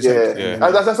knocked him in his head.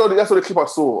 Yeah. That's all the clip I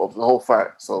saw of the whole fight.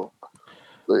 So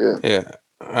yeah. Yeah.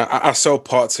 I saw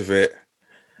parts of it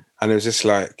and it was just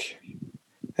like,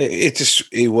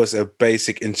 it was a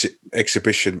basic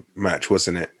exhibition match,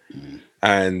 wasn't it?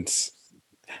 And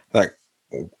like,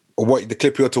 what the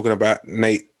clip you're talking about,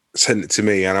 Nate sent it to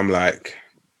me, and I'm like,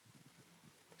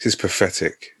 this is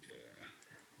pathetic.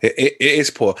 It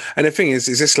is poor. And the thing is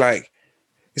just like,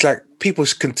 it's like people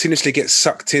continuously get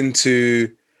sucked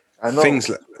into things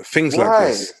like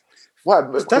this. Why?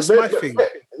 That's my thing.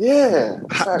 Yeah.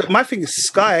 My thing is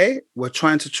Sky were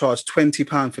trying to charge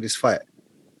 £20 for this fight.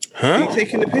 Huh? Are you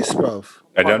taking the piss, bruv?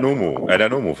 And they're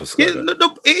normal for Sky. Yeah,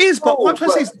 no, it is, but what I'm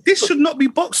trying to say is this should not be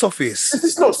box office. This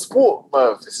is not sport,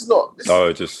 man. This is not.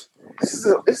 this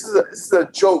is a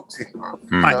joke thing, bro.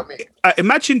 You know what I mean?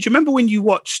 Imagine, do you remember when you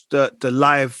watched the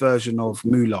live version of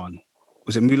Mulan?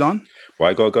 Was it Mulan?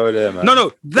 Why gotta go there, man?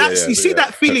 No, that's you see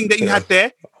that feeling that you had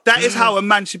there? That is how a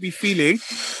man should be feeling.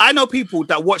 I know people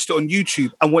that watched it on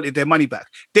YouTube and wanted their money back.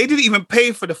 They didn't even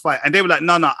pay for the fight, and they were like,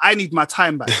 "No, I need my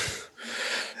time back."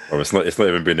 Oh, it's not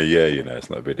even been a year, you know. It's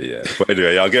not been a year. But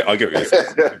anyway, I get what you're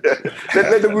saying.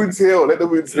 let the wounds heal. Let the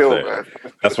wounds heal, man.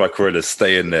 That's why Corilla's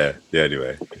staying there. Yeah.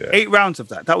 Anyway, 8 rounds of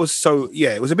that. That was so.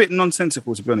 Yeah, it was a bit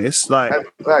nonsensical, to be honest. Like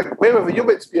Mayweather, you're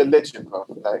meant to be a legend, bro.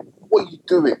 Like, what are you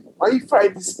doing? Why are you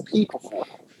fighting these people for?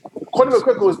 Conor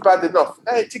McGregor was bad enough.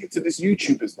 Now you're taking to this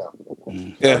YouTubers now.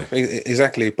 Yeah,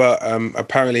 exactly. But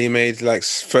apparently he made like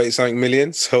 30-something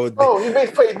million. So he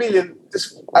made 30 million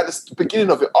just at the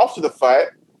beginning of it. After the fight,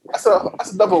 that's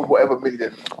another whatever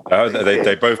million.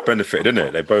 They both benefited, didn't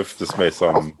it? They both just made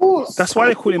some. Of course. that's why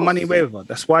they call him Money Mayweather.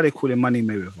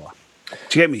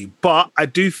 Do you get me? But I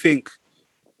do think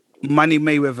Money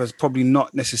Mayweather's probably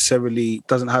not necessarily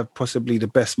doesn't have possibly the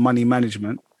best money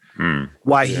management.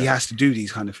 Why he has to do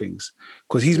these kind of things,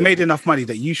 because he's made enough money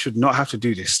that you should not have to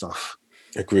do this stuff.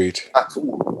 agreed. At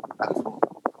all.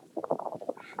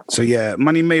 So yeah,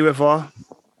 Money Mayweather.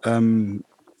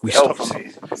 We L stopped from it.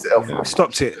 me. It's the L from me. We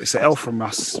stopped it. It's an L from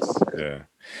us. Yeah.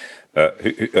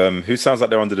 Who sounds like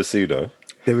they're under the sea though?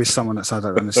 There is someone outside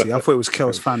that on see. I thought it was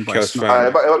Kel's fan, but Kel's it's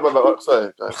not. fan.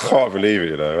 Sorry. I can't believe it.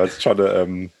 You know, I was trying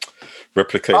to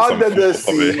replicate Under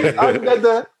something.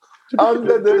 the sea.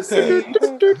 Under the sea.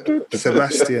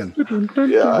 Sebastian.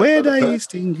 Yeah. Where are you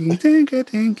thinking?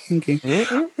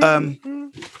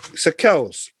 So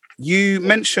Kels, you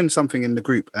mentioned something in the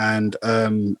group, and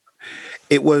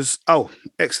it was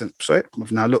excellent. Sorry,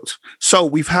 I've now looked. So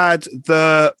we've had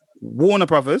the Warner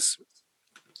Brothers.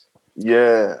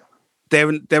 Yeah.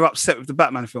 They're upset with the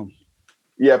Batman film.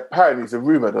 Yeah, apparently it's a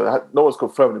rumor though. No one's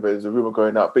confirmed it, but there's a rumor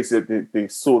going out. Basically, they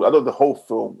saw, I don't know the whole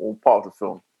film or part of the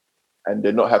film, and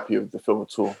they're not happy with the film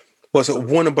at all. What's it?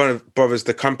 Warner Brothers,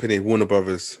 the company, Warner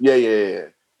Brothers. Yeah.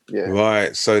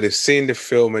 Right. So they've seen the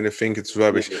film and they think it's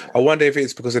rubbish. Yeah. I wonder if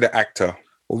it's because of the actor.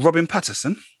 Or Robin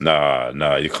Patterson.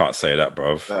 Nah, you can't say that,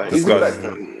 bro. He's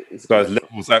This guy's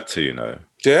levels actor, you know.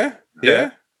 Yeah.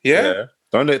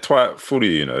 Don't let twat fool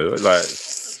you, you know. Like,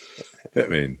 I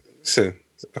mean, So,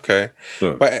 okay.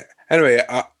 Yeah. But anyway,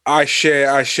 I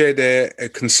share their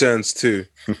concerns too.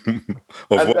 of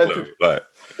what, though? Like,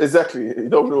 Exactly. You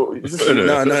don't know.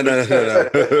 No.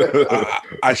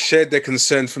 I shared their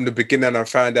concerns from the beginning, and I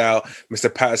found out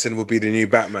Mr. Patterson will be the new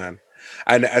Batman.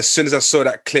 And as soon as I saw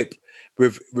that clip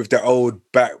with the old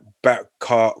bat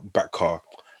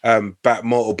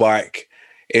motorbike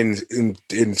in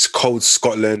cold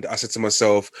Scotland, I said to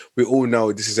myself, we all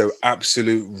know this is an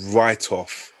absolute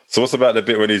write-off. so what's about the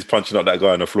bit when he's punching up that guy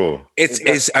on the floor?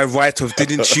 It's a write-off.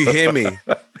 Didn't you hear me?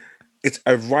 It's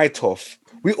a write-off.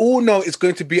 We all know it's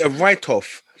going to be a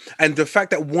write-off. And the fact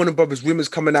that Warner Brothers rumors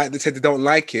coming out that said they don't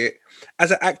like it,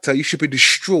 as an actor, you should be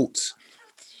distraught.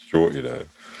 Short, you know.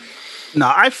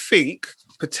 Now, I think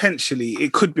potentially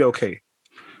it could be okay.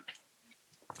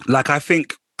 Like, I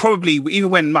think probably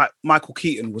even when Michael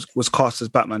Keaton was cast as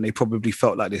Batman, they probably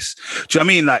felt like this. Do you know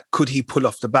what I mean? Like, could he pull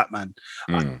off the Batman?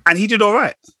 And he did all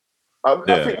right. I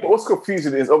think what's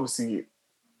confusing is obviously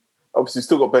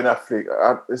still got Ben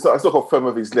Affleck. It's not confirmed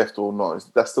whether he's left or not.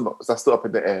 That's still up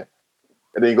in the air.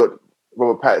 And then you got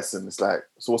Robert Pattinson. It's like,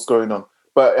 so what's going on?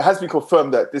 But it has been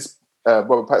confirmed that this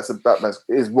Robert Pattinson Batman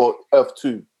is Earth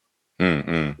 2.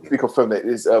 It's been confirmed that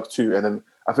it is Earth 2. And then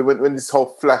I think when this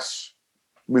whole Flash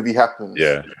movie happens,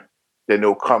 then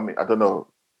they'll come. I don't know.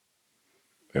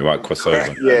 It might cross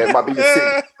over. Yeah, it might be the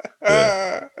same.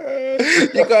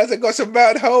 You guys have got some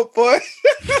bad hope, boy.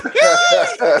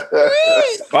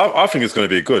 I think it's going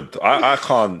to be good. I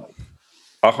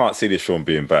can't see this film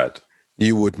being bad.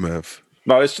 You would, Merv.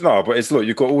 But look,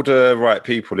 you've got all the right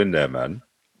people in there, man.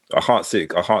 I can't see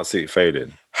it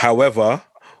failing. However,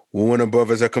 Warner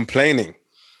Brothers are complaining.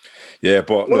 Yeah,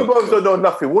 but Warner Brothers don't know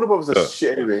nothing. Warner Brothers are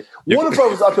shit anyway. Warner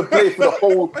Brothers are to play for the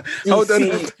whole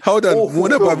DC. Hold on.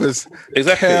 Warner film. Brothers.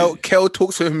 Exactly. Kel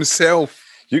talks to himself.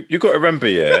 You got to remember,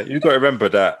 you got to remember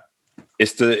that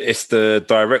it's the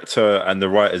director and the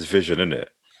writer's vision, isn't it?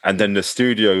 And then the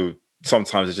studio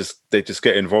sometimes they just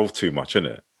get involved too much, isn't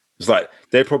it? It's like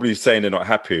they're probably saying they're not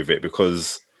happy with it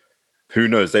because who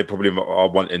knows? They probably are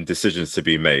wanting decisions to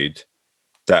be made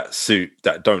that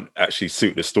don't actually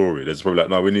suit the story. There's probably like,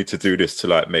 no, we need to do this to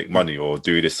like make money or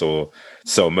do this or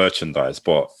sell merchandise,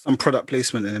 but Some product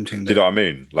placement and them things. do you know what I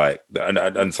mean? Like,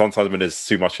 and sometimes when there's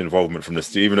too much involvement from the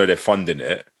studio, even though they're funding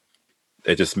it,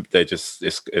 they just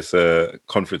it's a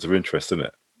conflict of interest, isn't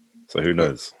it? So who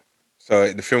knows?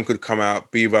 So the film could come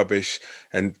out, be rubbish,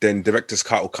 and then director's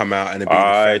cut will come out and it'd be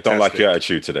I don't like fantastic. your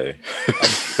attitude today.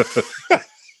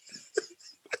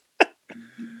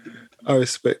 I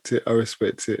respect it. I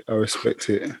respect it. I respect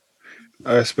it.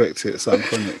 I respect it. It's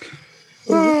iconic.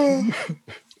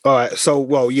 All right. So,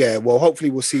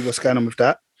 hopefully we'll see what's going on with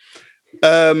that.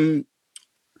 I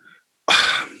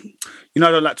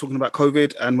don't like talking about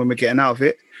COVID and when we're getting out of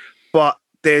it, but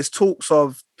there's talks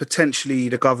of potentially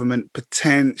the government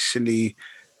potentially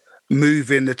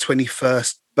moving the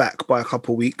 21st back by a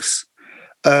couple of weeks,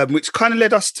 which kind of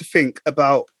led us to think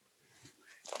about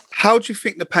how do you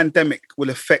think the pandemic will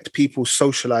affect people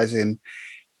socializing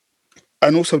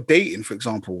and also dating, for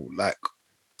example? Like,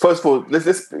 first of all,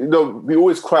 let's we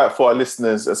always cry out for our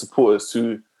listeners and supporters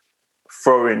to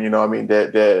throw in,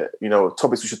 their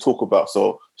topics we should talk about.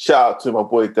 So shout out to my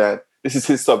boy Dan. This is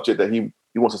his subject that he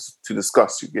wants us to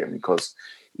discuss. You get me? Because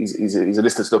he's a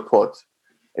listener to the pod,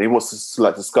 and he wants us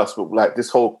to discuss this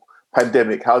whole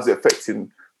pandemic. How's it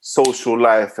affecting social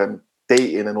life and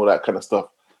dating and all that kind of stuff?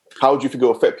 How do you think it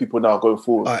will affect people now going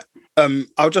forward? All right.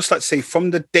 I would just like to say,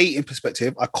 from the dating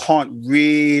perspective, I can't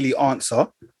really answer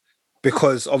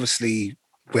because obviously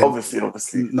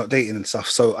not dating and stuff.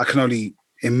 So I can only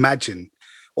imagine,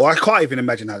 or I can't even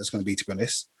imagine how it's going to be, to be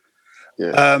honest.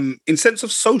 Yeah. In sense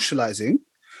of socializing,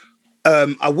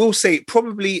 I will say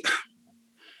probably,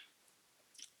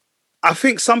 I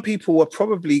think some people are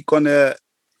probably going to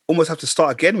almost have to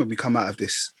start again when we come out of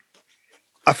this.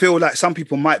 I feel like some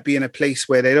people might be in a place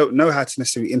where they don't know how to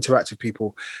necessarily interact with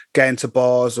people, get into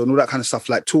bars and all that kind of stuff,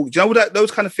 like talk. Do you know those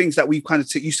kind of things that we kind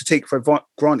of used to take for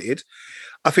granted?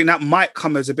 I think that might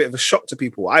come as a bit of a shock to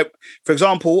people. For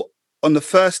example, on the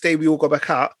first day we all go back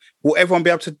out, will everyone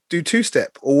be able to do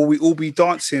two-step, or will we all be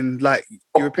dancing like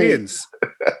Europeans?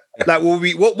 Like,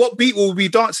 what beat will we be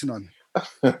dancing on?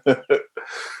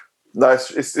 No,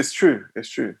 it's true.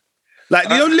 It's true. Like,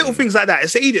 little things like that.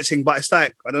 It's an idiot thing, but it's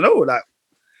like, I don't know, like,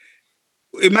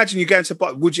 imagine you going to a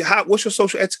bar. What's your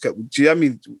social etiquette? Do you know what I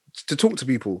mean, to talk to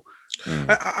people?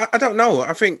 I don't know.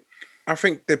 I think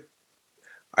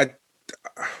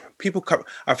people come.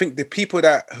 I think the people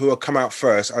who will come out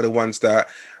first are the ones that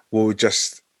will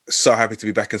just so happy to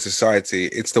be back in society.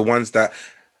 It's the ones that,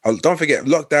 don't forget,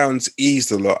 lockdowns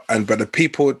eased a lot, but the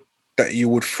people that you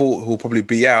would thought who will probably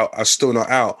be out are still not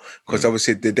out because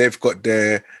obviously they've got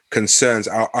their concerns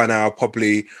are now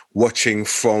probably watching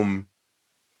from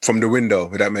the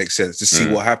window, if that makes sense, to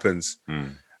see what happens.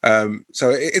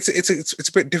 So it's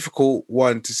a bit difficult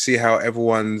one to see how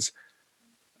everyone's.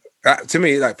 To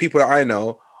me, like, people that I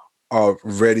know are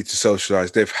ready to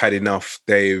socialize. They've had enough.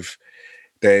 They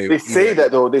say that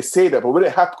though. They say that, but when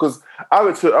it happened, because I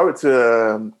went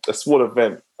to a small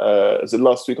event. Was it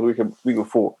last week or the week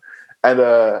before? And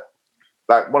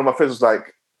like, one of my friends was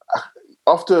like,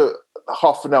 after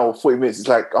half an hour, 40 minutes, it's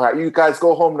like, all right, you guys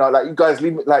go home now. Like, you guys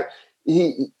leave me. Like,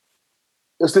 it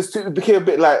became a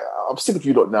bit like, I'm sick of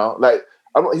you lot now. Like,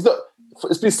 he's not.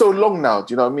 It's been so long now.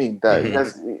 Do you know what I mean? That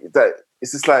that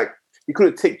it's just like he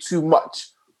couldn't take too much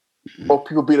of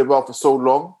people being around for so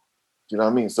long. Do you know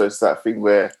what I mean? So it's that thing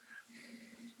where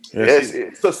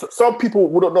so some people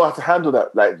wouldn't know how to handle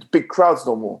that, like big crowds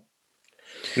no more.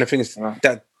 And the thing is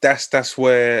that's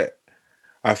where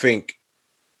I think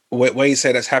where you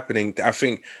say that's happening, I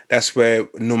think that's where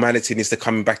normality needs to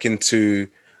come back into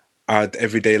our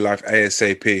everyday life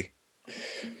ASAP.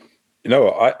 You know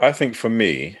what? I think for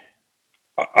me,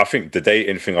 I think the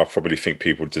dating thing, I probably think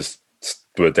people just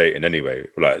were dating anyway.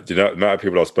 Like, you know, the amount of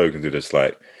people I've spoken to, just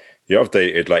like, I've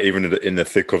dated, like, even in the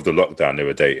thick of the lockdown, they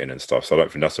were dating and stuff. So I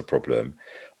don't think that's a problem.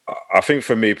 I think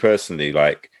for me personally,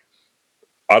 like,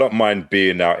 I don't mind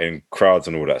being out in crowds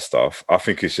and all that stuff. I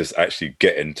think it's just actually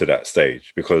getting to that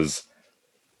stage because,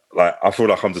 like, I feel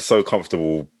like I'm just so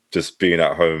comfortable just being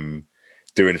at home,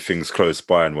 doing things close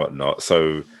by and whatnot.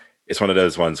 So it's one of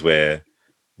those ones where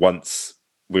once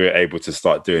we're able to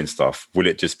start doing stuff, will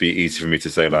it just be easy for me to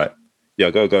say, like, yeah,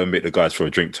 go and meet the guys for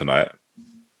a drink tonight?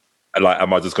 And, like,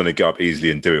 am I just going to get up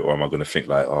easily and do it? Or am I going to think,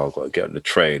 like, oh, I've got to get on the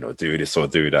train or do this or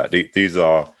do that? These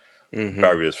are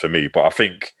barriers for me. But I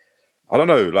think, I don't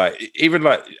know, like, even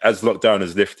like as lockdown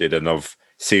has lifted and I've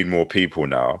seen more people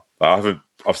now, like,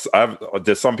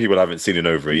 there's some people I haven't seen in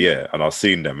over a year and I've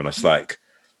seen them and it's like,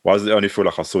 why does it only feel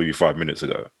like I saw you 5 minutes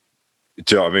ago?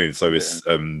 Do you know what I mean? So it's,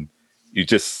 you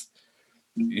just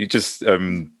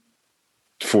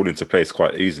fall into place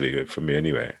quite easily for me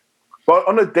anyway. But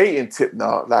on a dating tip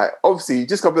now, like, obviously you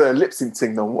just got a lip sync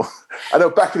thing no more. I know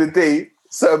back in the day,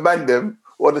 certain man them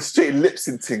or the straight lip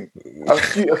syncing. A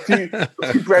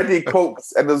few brandy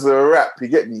cokes, and there's a rap. You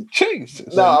get me?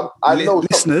 Jeez. No, I know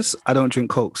listeners. I don't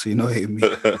drink Coke, so you know what I mean.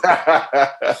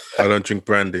 I don't drink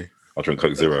brandy. I drink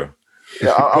Coke Zero.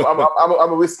 Yeah,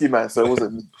 I'm a whiskey man, so it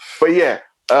wasn't me. But yeah,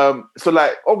 so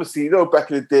like obviously,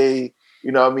 back in the day,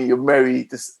 what I mean, you're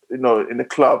married, just in the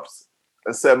clubs,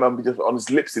 and certain man be just on his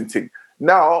lip syncing.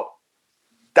 Now,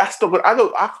 that's not good.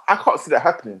 I can't see that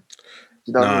happening.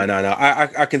 You know what I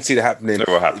mean? I can see that happening.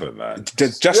 Never happened, man.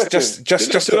 Just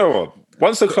You know what?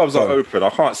 Once the clubs are open, I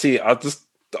can't see. I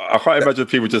can't imagine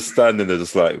people just standing there,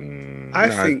 just like. I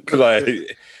think like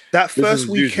that first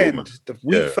usual,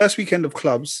 weekend, first weekend of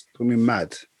clubs, gonna be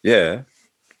mad. Yeah.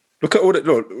 Look at all the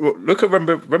look at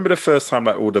remember the first time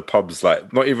like all the pubs,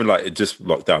 like not even like it just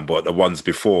locked down, but the ones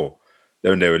before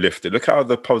when they were lifted. Look how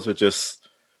the pubs were just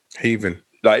heaving.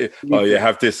 Like, oh yeah,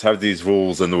 have these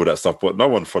rules and all that stuff, but no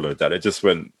one followed that. It just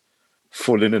went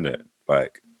full in it.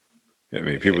 Like, I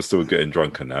mean, people still getting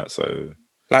drunk and that. So,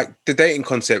 like the dating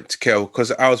concept, Kel,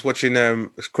 because I was watching.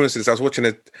 Coincidence, I was watching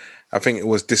it. I think it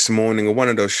was This Morning or one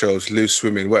of those shows, Loose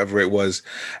Swimming, whatever it was,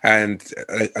 and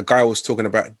a guy was talking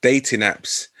about dating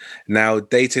apps. Now,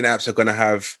 dating apps are going to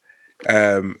have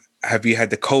you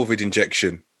had the COVID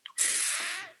injection?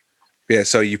 Yeah,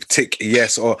 so you tick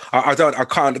yes or I don't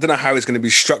know how it's going to be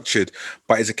structured,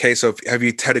 but it's a case of have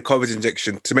you had a COVID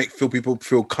injection to make people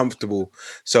feel comfortable.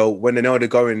 So when they know they're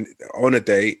going on a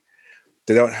date,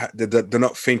 they're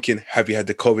not thinking have you had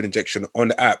the COVID injection. On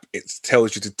the app, it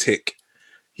tells you to tick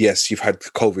yes, you've had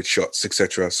COVID shots,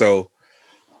 etc. So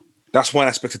that's one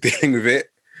aspect of dealing with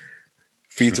it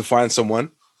for you to find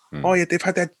someone. Oh yeah, they've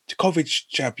had that COVID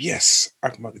jab. Yes,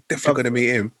 I'm definitely going to meet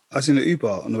him. I was in the Uber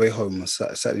on the way home on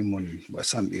Saturday morning, by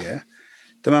Sunday, yeah.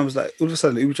 The man was like, all of a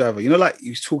sudden, the Uber driver, like he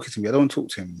was talking to me. I don't want to talk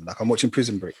to him. Like I'm watching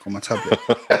Prison Break on my tablet.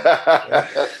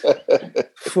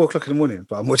 4 o'clock in the morning,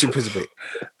 but I'm watching Prison Break.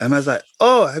 And I was like,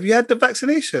 oh, have you had the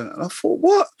vaccination? And I thought,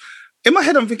 what? In my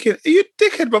head, I'm thinking, are you a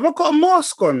dickhead, bro? I've got a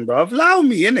mask on, bro. Allow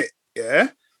me, innit?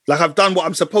 Yeah? Like I've done what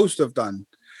I'm supposed to have done.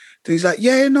 Then he's like,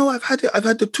 yeah, no, I've had it. I've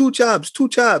had the 2 jabs.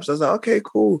 I was like, okay,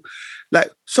 cool. Like,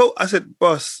 so I said,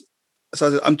 boss, so I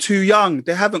said, I'm too young.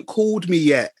 They haven't called me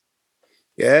yet.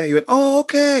 Yeah. He went, oh,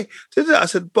 okay. I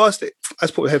said, boss, I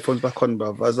just put the headphones back on, bro.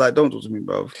 I was like, don't talk to me,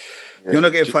 bro. Yeah. You're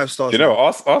not getting 5 stars.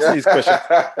 Asking these questions,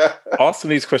 asking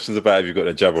these questions about have you got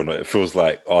a jab or not, it feels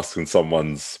like asking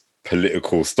someone's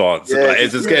political stance. Yeah, like,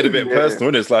 it's just getting a bit personal,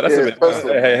 and it's like that's a bit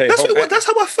personal. Hey, that's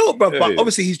how I felt, bro. But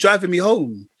obviously he's driving me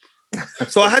home.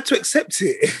 So I had to accept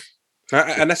it.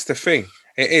 And that's the thing.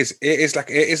 It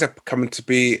is coming to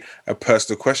be a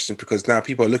personal question because now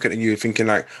people are looking at you thinking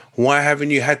like, why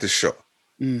haven't you had the shot?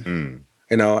 And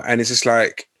it's just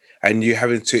like, and you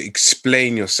having to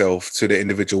explain yourself to the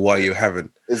individual why you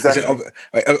haven't. Exactly.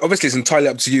 Obviously, it's entirely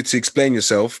up to you to explain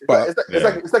yourself. But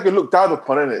it's like you look down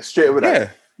upon, isn't it? Straight away. Yeah.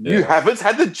 You haven't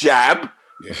had the jab.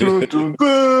 Yeah. Do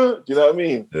you know what I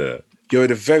mean? Yeah. You're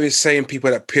the very same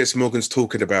people that Piers Morgan's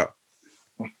talking about.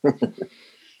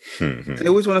 They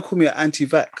always want to call me an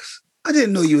anti-vax. I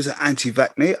didn't know you was an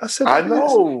anti-vax, mate. I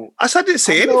know. I didn't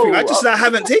say anything. I just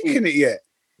haven't taken it yet.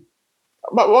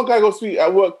 One guy goes to me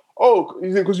at work. Oh,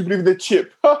 is it because you believe in the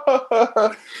chip?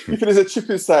 You feel there's a chip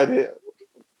inside it.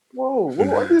 Whoa.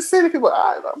 I didn't say anything, but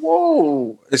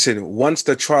whoa. Listen, once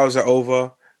the trials are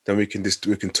over, then we can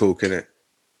talk, innit?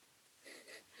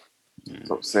 That's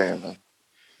what I'm saying, man.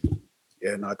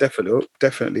 Yeah, no,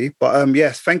 definitely. But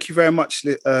yes, thank you very much,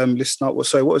 listener.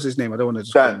 Sorry, what was his name? I don't want to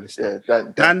just Dan.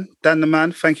 Yeah, Dan the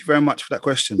man. Thank you very much for that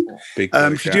question.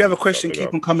 If you do have a question,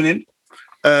 keep on coming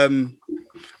in.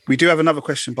 We do have another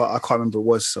question, but I can't remember what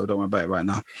it was, so don't worry about it right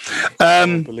now. I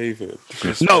don't believe it.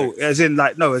 As in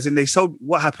they sold.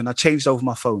 What happened? I changed over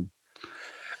my phone,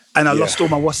 and I lost all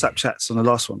my WhatsApp chats on the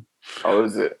last one. Oh,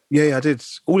 is it? Yeah, I did.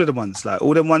 All of the ones,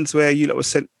 where you lot was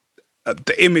sent.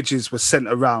 The images were sent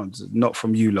around, not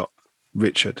from you lot,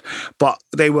 Richard, but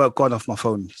they were gone off my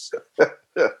phone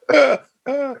because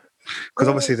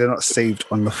obviously they're not saved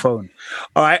on the phone.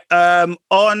 All right.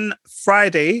 On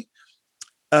Friday,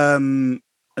 an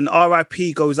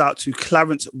RIP goes out to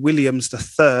Clarence Williams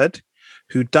III,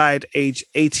 who died aged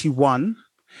 81.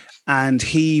 And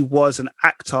he was an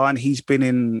actor, and he's been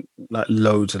in like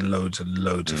loads and loads and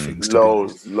loads of things.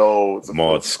 Loads.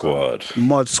 Mod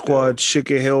Squad,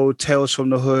 Sugar Hill, Tales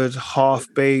from the Hood, Half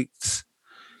Baked,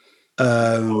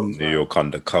 New York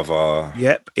Undercover.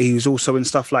 Yep, he was also in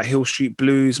stuff like Hill Street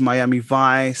Blues, Miami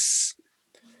Vice.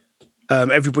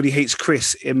 Everybody Hates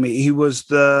Chris. He was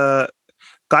the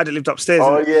Guy that lived upstairs.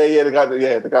 Oh innit?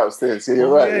 yeah, the guy upstairs. Yeah, you're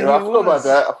Oh, right. yeah, Yeah, he I forgot about was.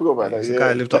 that. I forgot about Yeah, that. he's Yeah, the guy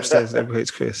that lived upstairs. Everybody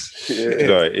hates Chris. Yeah.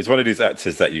 No, it's one of these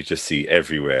actors that you just see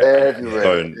everywhere.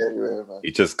 Everywhere, man.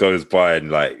 He just goes by and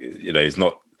like he's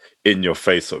not in your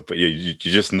face, but you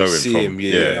just know him See from him,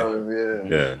 yeah.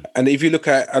 yeah. And if you look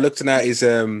at, I looked at his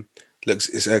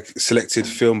it's a selected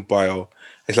film bio.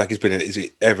 It's like he's been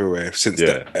everywhere since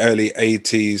the early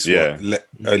 80s,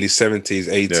 early 70s,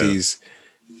 80s.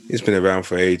 He's been around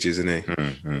for ages, isn't he?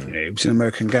 Mm-hmm. Yeah, he was an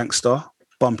American Gangster,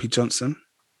 Bumpy Johnson.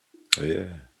 Yeah.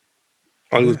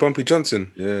 Oh, it was Bumpy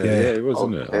Johnson. Yeah, it was,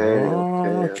 wasn't it?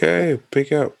 Okay,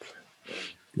 pick up.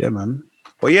 Yeah, man.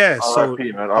 But yeah, so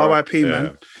R.I.P.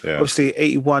 man. Yeah. Obviously,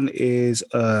 81 is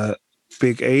a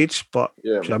big age, but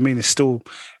Yeah, I mean, it's still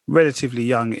relatively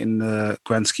young in the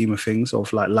grand scheme of things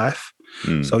of like life.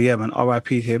 So yeah, man,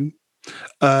 R.I.P. him.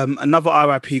 Another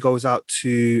R.I.P. goes out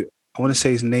to, I want to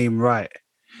say his name right.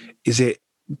 Is it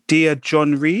Dear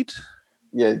John Reed?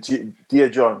 Yeah, Dear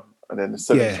John, and then the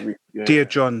second Dear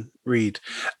John Reed.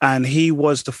 And he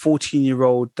was the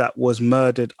 14-year-old that was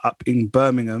murdered up in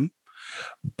Birmingham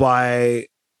by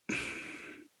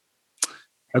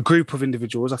a group of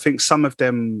individuals. I think some of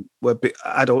them were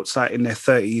adults, like in their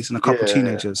 30s, and a couple of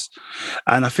teenagers.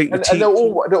 And I think and they're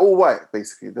all white,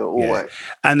 basically. They're all white.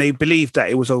 And they believed that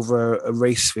it was over a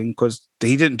race thing because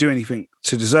he didn't do anything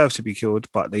to deserve to be killed,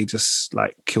 but they just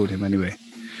like killed him anyway.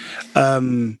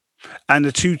 And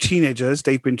the two teenagers,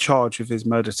 they've been charged with his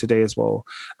murder today as well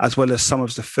as some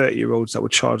of the 30-year-olds that were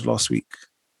charged last week.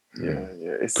 Yeah.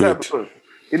 It's sad because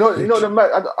you know the man.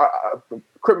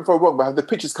 Correct me if I'm wrong, but have the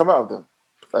pictures come out of them?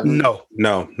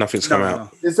 No, nothing's come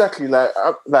out. Exactly. Like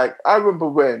I remember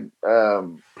when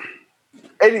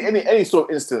any sort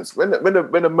of instance when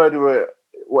a murderer,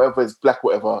 whatever is black,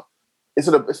 whatever, it's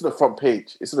on the front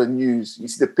page. It's on the news. You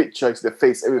see the picture, you see the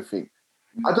face, everything.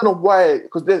 I don't know why,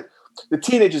 because the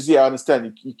teenagers. Yeah, I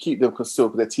understand you keep them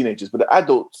concealed because they're teenagers, but the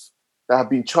adults that have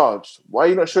been charged, why are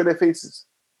you not showing their faces?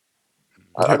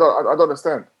 I don't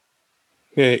understand.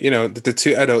 Yeah, the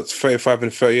two adults, 35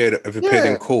 and 38, have appeared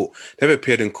in court. They've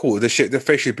appeared in court. Their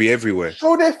face should be everywhere.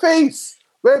 Show their face.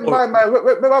 When my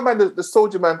man, the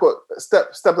soldier man, got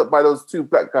stabbed up by those two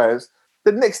black guys,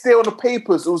 the next day on the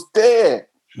papers, it was there.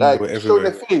 Like, show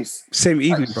their face. Same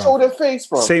evening, bro. Show their face,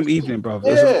 bro. Same evening, bro.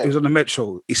 Yeah. It was on the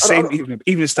Metro. It's same evening.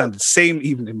 Evening Standard. Same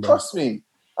evening, bro. Trust me.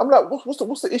 I'm like,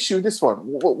 what's the issue with this one?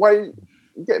 Why you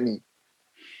get me?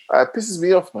 It pisses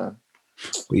me off, man.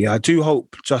 But yeah, I do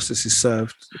hope justice is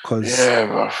served because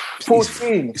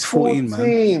 14. It's 14,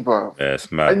 man. Bro. Yeah,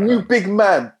 it's mad. A new big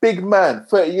man,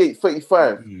 38,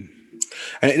 35.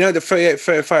 And the 38,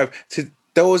 35,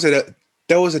 those are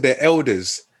the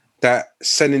elders that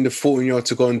sending the 14-year-old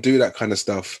to go and do that kind of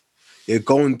stuff. Yeah,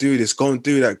 go and do this, go and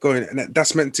do that, and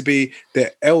that's meant to be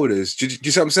the elders. Do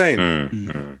you see what I'm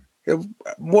saying? Yeah,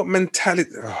 what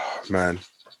mentality? Oh man.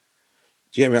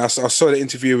 Yeah, man. I saw the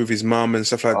interview with his mum and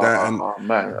stuff like that, and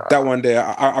that one day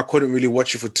I couldn't really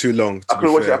watch it for too long. I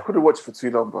couldn't watch it for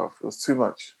too long, bro. It was too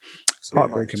much.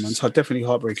 Heartbreaking, man. It's definitely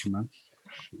heartbreaking, man.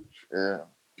 Yeah,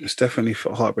 it's definitely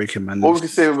heartbreaking, man. What would you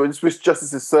say? We just wish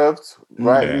justice is served,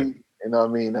 rightly. You know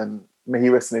what I mean? And may he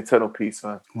rest in eternal peace,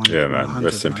 man. Yeah, man.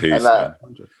 Rest in peace, and, man.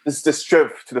 This is the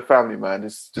strength to the family, man.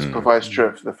 Just provide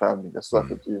strength to the family. That's what I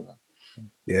could do, man.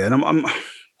 Yeah, and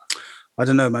I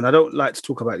don't know, man. I don't like to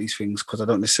talk about these things because I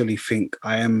don't necessarily think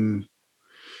I am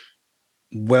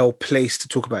well placed to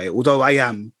talk about it. Although I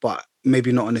am, but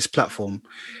maybe not on this platform.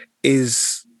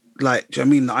 Is like, do you know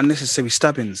what I mean? Unnecessary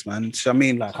stabbings, man. Do you know what I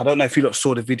mean? Like, I don't know if you lot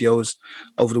saw the videos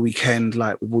over the weekend,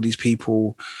 like with all these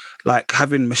people, like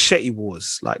having machete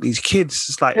wars, like these kids,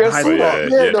 it's like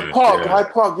the park,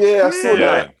 Hyde Park. Yeah, I saw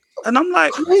that, and I'm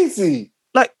like, crazy.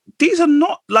 Like these are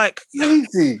not like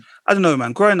crazy. I don't know,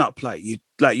 man. Growing up,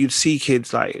 you'd see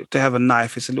kids like they have a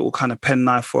knife. It's a little kind of pen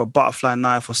knife or a butterfly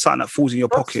knife or something that falls in your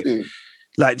pocket.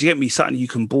 Like, do you get me? Something you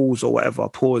can balls or whatever,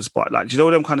 pause. But like, do you know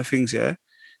them kind of things? Yeah.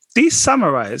 These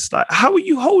samurais, like, how are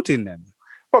you holding them?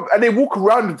 And they walk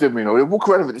around with them, you know. They walk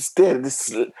around with it. It's there.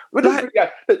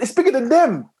 It's bigger than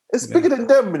them. It's bigger than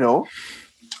them, you know.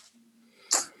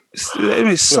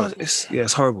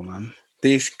 It's horrible, man.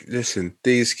 These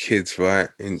kids, right?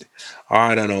 And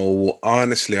I don't know.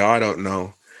 Honestly, I don't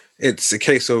know. It's a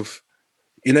case of,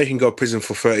 you can go to prison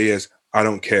for 30 years. I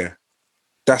don't care.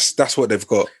 That's what they've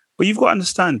got. But you've got to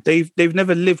understand, they've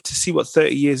never lived to see what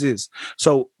 30 years is.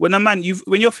 So when when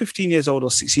you're 15 years old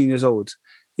or 16 years old,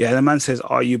 yeah, the man says,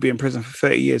 "Oh, you'll be in prison for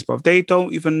 30 years, bro." They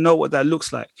don't even know what that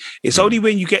looks like. It's only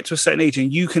when you get to a certain age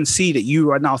and you can see that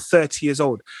you are now 30 years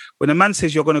old. When a man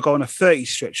says you're going to go on a 30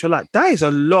 stretch, you're like, that is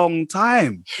a long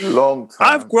time. Long time.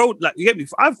 I've grown, like, you get me?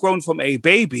 I've grown from a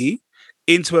baby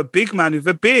into a big man with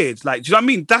a beard. Like, do you know what I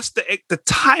mean? That's the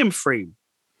time frame.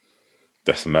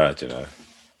 That's mad, you know.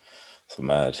 It's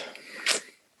mad.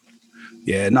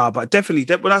 Yeah, no, but definitely,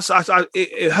 when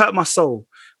it hurt my soul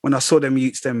when I saw them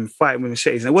youths them fighting with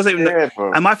machetes. And it wasn't even,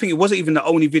 and I think it wasn't even the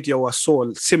only video I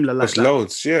saw similar like There's that.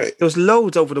 loads, yeah. There was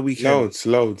loads over the weekend.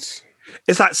 Loads.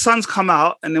 It's like Sun's come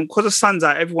out, and then because the Sun's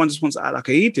out, everyone just wants to act like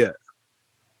an idiot.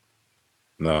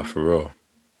 No, for real.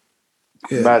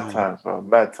 Yeah, Mad times, man.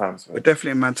 Mad times, man. But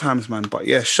definitely mad times, man. But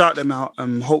yeah, shout them out.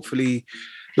 Hopefully,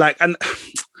 like, and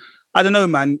I don't know,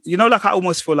 man. You know, like I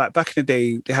almost feel like back in the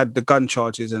day they had the gun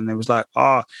charges, and it was like,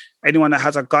 anyone that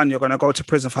has a gun, you're gonna go to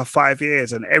prison for 5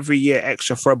 years, and every year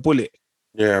extra for a bullet.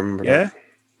 Yeah, I remember Yeah,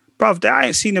 that. bruv, I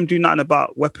ain't seen them do nothing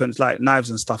about weapons like knives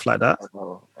and stuff like that. I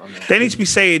know. They need to be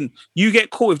saying, you get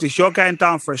caught with this, you're going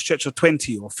down for a stretch of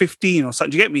 20 or 15 or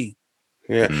something. Do you get me?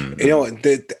 Yeah, you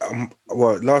know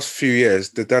what? Last few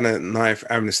years they've done a knife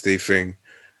amnesty thing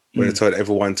where they told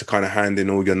everyone to kind of hand in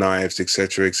all your knives,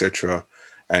 etc.,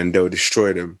 and they'll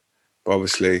destroy them. But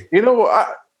obviously, You know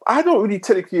what? I don't really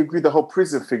technically agree with the whole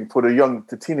prison thing for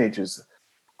the teenagers.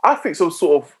 I think some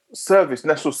sort of service,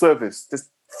 national service. Just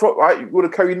right, you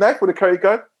want to carry a knife, want to carry a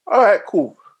gun? All right,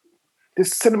 cool.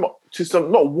 Just send them to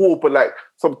some, not war, but like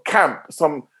some camp,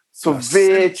 some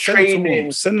severe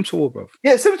training. Send them to war, bro.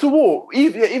 Yeah, send them to war.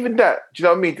 Even that. Do you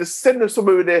know what I mean? Just send them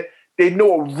somewhere where they know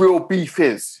what real beef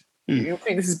is. You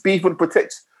think this is beef and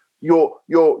protect your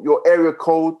area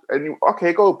code, and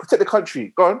go protect the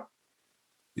country. Go on.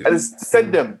 Yeah. And just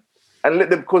send them and let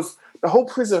them, because the whole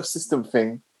prison system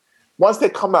thing, once they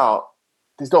come out,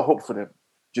 there's no hope for them.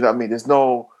 Do you know what I mean? There's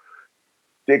no,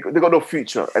 they got no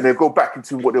future, and they go back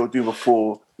into what they were doing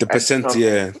before. the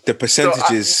percentages,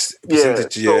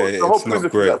 the whole it's not prison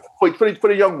great. for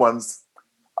the young ones.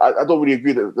 I don't really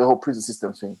agree with the whole prison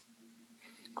system thing,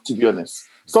 to be honest.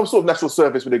 Some sort of national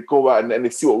service where they go out and they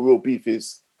see what real beef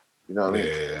is. You know what I mean?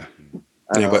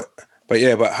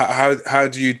 Yeah. But how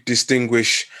do you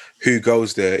distinguish who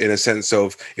goes there in a sense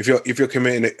of if you're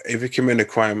committing a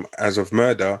crime as of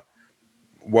murder,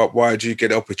 why do you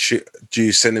get opportunity? Do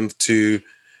you send them to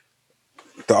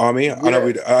the army? Yeah. I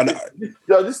know.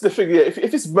 No, this is the thing. Yeah, if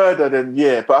it's murder, then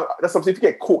yeah. But that's something. If you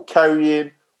get caught carrying,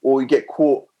 or you get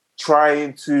caught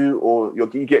trying to, or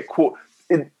you get caught,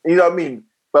 you know what I mean.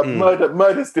 But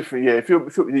murder's different. Yeah, if you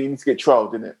need to get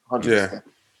trialed, innit? 100%. Yeah.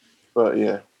 But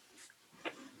yeah.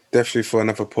 Definitely for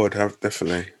another pod,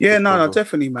 definitely. Yeah, no,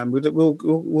 definitely, man.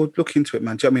 We'll look into it,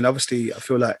 man. Do you know what I mean? Obviously, I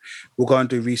feel like we'll go and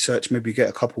do research, maybe get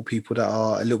a couple people that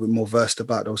are a little bit more versed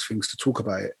about those things to talk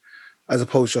about it, as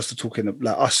opposed just to talking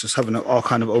like us, just having our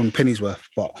kind of own pennies worth.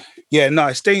 But yeah, no,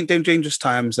 it's dangerous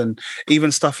times, and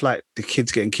even stuff like the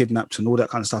kids getting kidnapped and all that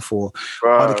kind of stuff, or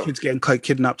are the kids getting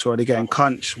kidnapped, or are they getting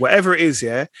cunched, whatever it is,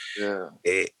 yeah.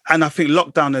 And I think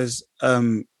lockdown has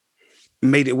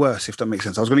made it worse, if that makes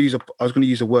sense. I was going to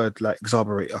use a word like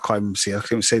exaggerate. I can't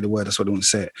even say the word. That's what I want to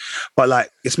say it. But like,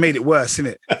 it's made it worse, isn't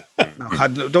it? No, I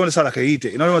don't want to sound like an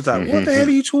idiot. You know what I'm like? What the hell are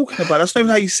you talking about? That's not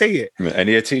even how you say it. And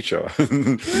you're a teacher.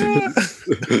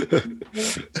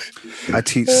 I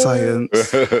teach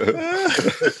science.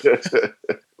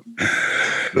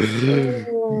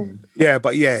 Yeah,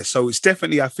 but yeah, so it's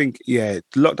definitely, I think, yeah,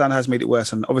 lockdown has made it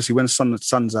worse. And obviously when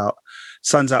sun's out,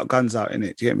 guns out, in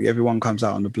it. Do you get me? Everyone comes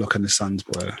out on the block and the sun's,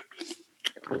 boy.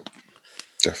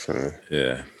 Definitely.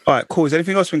 Yeah. All right, cool. Is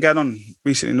anything else been going on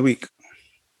recently in the week?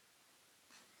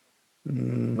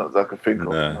 Not that I can think of.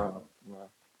 No.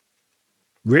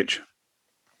 Rich?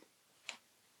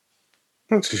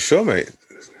 Not too sure, mate.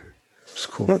 It's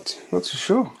cool. Not too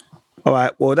sure. All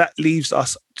right, well, that leaves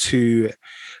us to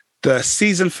the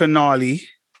season finale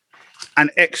and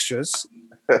extras.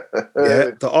 Yeah,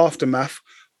 the aftermath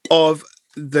of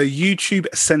the YouTube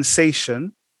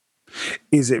sensation.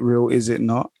 Is it real? Is it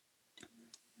not?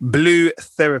 Blue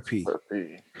Therapy.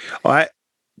 All right.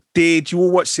 Did you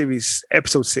all watch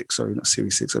episode 6? Sorry, not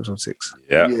series 6, episode 6.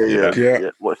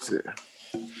 Yeah. Watched it.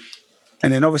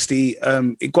 And then obviously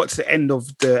it got to the end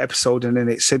of the episode and then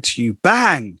it said to you,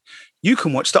 bang, you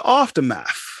can watch the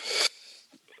aftermath.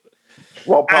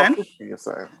 What about 50 you're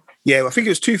saying? Yeah, I think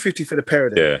it was $2.50 for the pair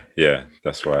of them. Yeah,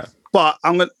 that's right. But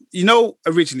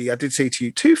originally I did say to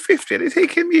you, $2.50, they're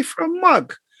taking me for a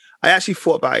mug. I actually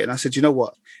thought about it and I said, you know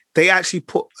what? They actually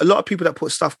put a lot of people that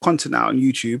put content out on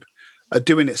YouTube are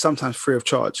doing it sometimes free of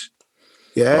charge.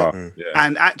 Yeah.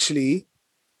 And actually,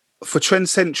 for Trend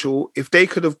Central, if they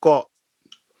could have got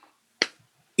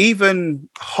even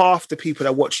half the people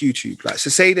that watch YouTube, like, so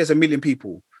say there's 1 million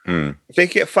people, if they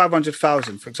get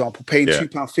 500,000, for example, paying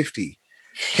 £2.50,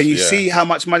 Can you Yeah. see how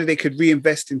much money they could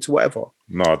reinvest into whatever?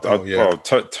 No, I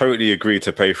totally agree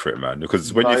to pay for it, man.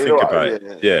 Because when you you think know what, about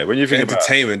it, when you The think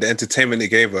about entertainment they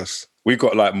gave us. we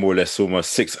got like more or less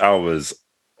almost 6 hours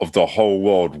of the whole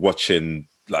world watching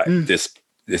like this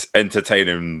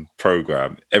entertaining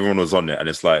program. Everyone was on it, and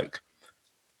it's like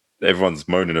everyone's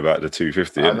moaning about the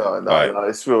 250. I know,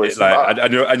 it's real. It's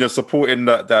and you're supporting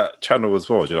that channel as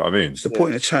well. Do you know what I mean?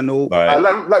 Supporting the channel.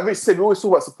 like Rich said, we always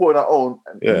talk about supporting our own.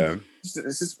 Yeah.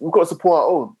 We've got to support our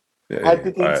own. I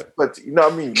did it, but you know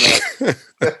what I mean?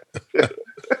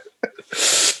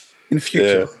 In the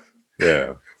future.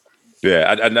 Yeah.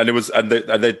 And it was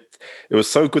it was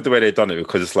so good the way they done it,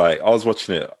 because it's like I was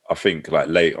watching it, I think like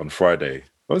late on Friday.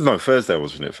 Thursday,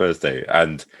 wasn't it? Thursday.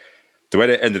 And the way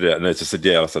they ended it, and they just said,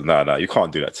 I said, no, you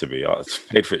can't do that to me. I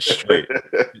paid for it straight.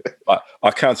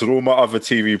 I cancelled all my other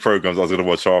TV programs I was going to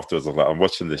watch afterwards. I'm like, I'm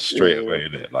watching this straight away,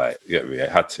 innit? Like,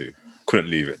 I had to. Couldn't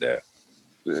leave it there.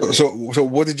 So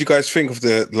what did you guys think of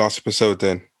the last episode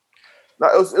then? No,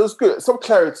 it was good. Some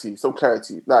clarity.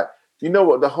 Like, you know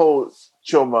what, the whole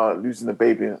Chioma losing the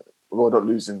baby, well, not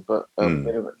losing, but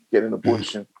getting an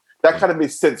abortion. That kind of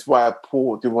made sense why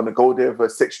Paul didn't want to go there for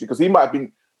sexually, because he might have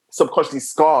been subconsciously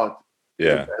scarred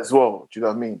as well. Do you know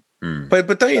what I mean?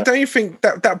 But don't you think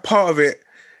that part of it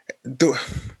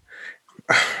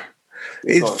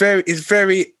is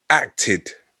very acted,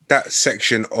 that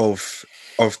section of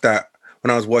that,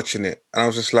 when I was watching it, and I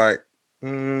was just like,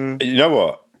 You know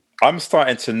what? I'm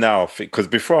starting to now think, because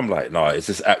before I'm like, no, is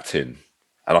this acting?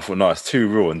 And I thought, no, it's too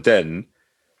real. And then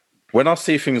when I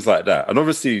see things like that, and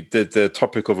obviously the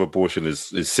topic of abortion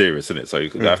is serious, isn't it? So you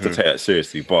have to take that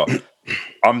seriously. But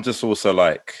I'm just also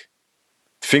like,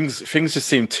 things just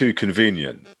seem too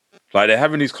convenient. Like they're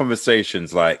having these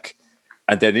conversations, like,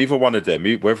 and then either one of them,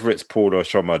 whether it's Paul or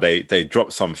Chioma, they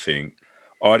drop something.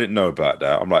 Oh, I didn't know about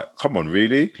that. I'm like, come on,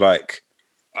 really? Like,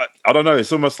 I don't know.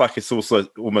 It's almost like it's also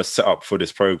almost set up for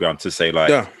this program to say,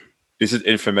 like, this is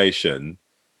information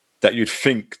that you'd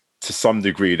think to some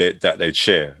degree that they'd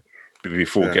share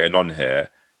before getting on here,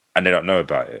 and they don't know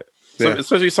about it. So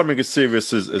especially something as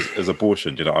serious as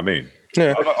abortion. Do you know what I mean?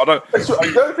 Yeah. I don't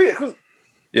think because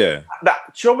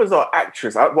that Chioma's not an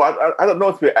actress. I don't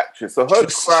know to be an actress. So her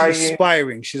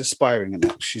crying, she's aspiring,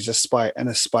 and she's an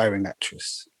aspiring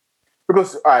actress.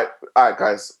 Because all right,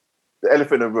 guys, the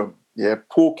elephant in the room. Yeah,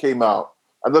 Paul came out.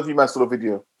 I don't know if you man saw the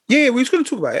video. Yeah, we was going to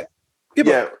talk about it.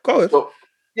 Yeah, go ahead. So,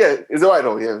 it's all right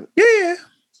though. Yeah.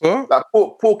 Well, like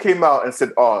Paul came out and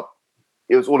said,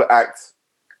 it was all an act.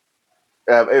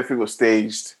 Everything was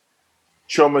staged.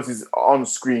 Chioma's his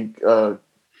on-screen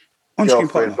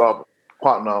girlfriend,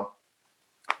 partner.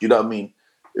 You know what I mean?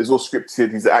 It's all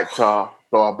scripted. He's an actor, blah,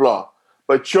 blah, blah.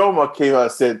 But Chioma came out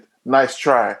and said, nice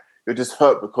try. You're just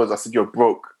hurt because I said you're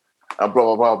broke. And blah,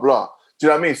 blah, blah, blah. Do you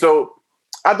know what I mean? So,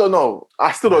 I don't know.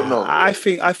 I still don't know. I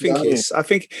think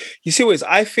you see what it is.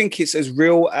 I think it's as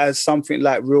real as something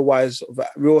like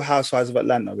Real Housewives of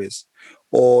Atlanta is,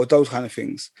 or those kind of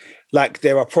things. Like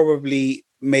there are probably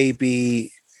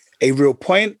maybe a real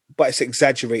point, but it's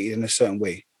exaggerated in a certain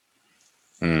way.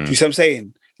 Do you see what I'm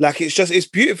saying? Like it's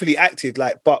beautifully acted.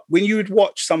 Like, but when you would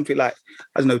watch something like,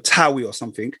 I don't know, Towie or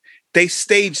something, they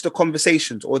stage the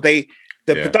conversations, or the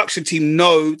production team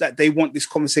know that they want this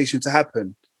conversation to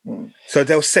happen. So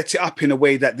they'll set it up in a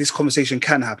way that this conversation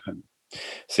can happen.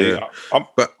 See, go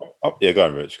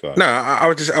on, Rich. Go on. No, I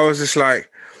was just like,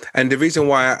 and the reason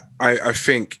why I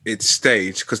think it's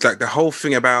staged, because like the whole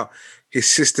thing about his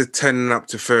sister turning up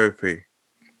to therapy.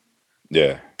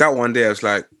 Yeah. That one day I was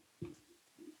like,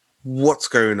 what's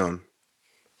going on?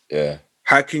 Yeah.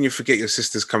 How can you forget your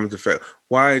sister's coming to therapy?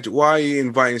 Why are you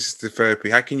inviting your sister to therapy?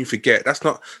 How can you forget? That's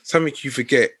not something you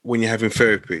forget when you're having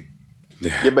therapy.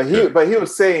 But he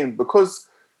was saying because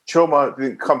Chioma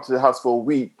didn't come to the house for a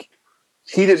week,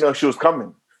 he didn't know she was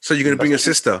coming. So you're going to bring your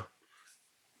sister?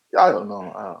 I don't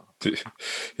know. Yeah,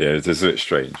 it's a bit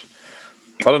strange.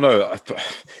 I don't know.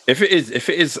 If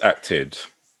it is acted,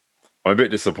 I'm a bit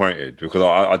disappointed because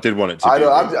I did want it to be real.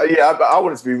 I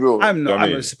want it to be real. I'm not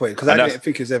disappointed because I didn't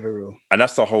think it's ever real. And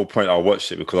that's the whole point I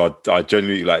watched it, because I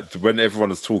genuinely, like, when everyone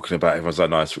was talking about it, everyone's like,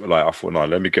 nice. Like, I thought, no,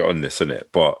 let me get on this, innit?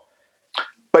 But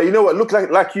you know what? Look,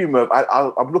 like you, Merv,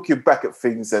 I'm looking back at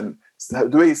things and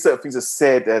the way certain things are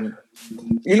said, and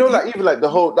you know, like even like the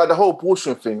whole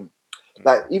abortion thing,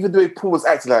 like even the way Paul was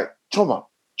acting, like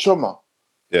Chioma.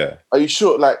 Yeah. Are you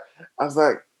sure? Like I was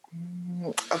like,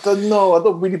 I don't know. I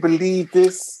don't really believe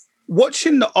this.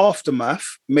 Watching the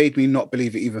aftermath made me not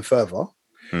believe it even further,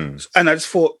 and I just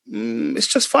thought it's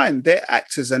just fine. They're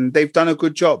actors and they've done a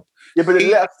good job. Yeah, but then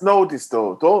let us know this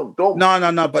though. Don't.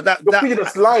 No. But You're feeding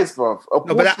us lies, bro.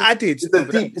 No, but that added.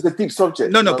 It's a deep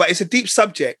subject. No, but it's a deep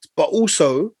subject. But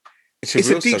also, it's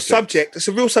a deep subject. It's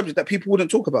a real subject that people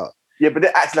wouldn't talk about. Yeah, but they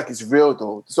act like it's real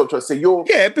though. That's what I'm trying to say.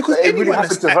 Yeah, because it anyone really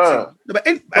happened that's to acting, her. No, but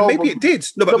maybe it did.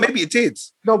 Maybe it did.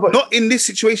 No, but not in this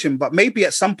situation. But maybe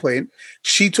at some point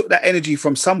she took that energy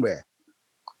from somewhere.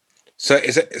 So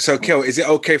Kel, is it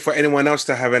okay for anyone else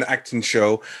to have an acting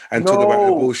show and talk about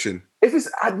abortion? If it's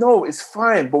it's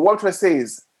fine. But what I'm trying to say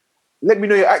is, let me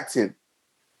know you're acting.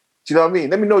 Do you know what I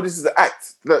mean? Let me know this is an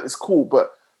act. That is cool.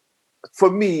 But for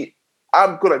me,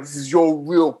 I'm good at this is your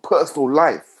real personal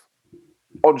life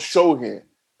on show here.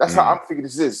 That's how I'm thinking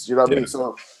this is. Do you know what I mean?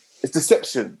 So it's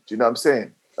deception. Do you know what I'm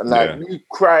saying? And like me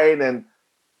crying and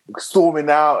storming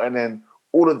out and then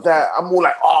all of that, I'm more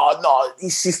like, oh no,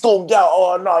 she stormed out.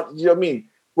 Oh no, do you know what I mean?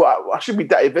 Well, I shouldn't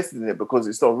be that invested in it because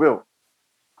it's not real.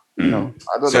 You know,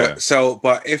 I don't know. So,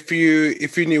 but if you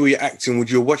knew you're acting,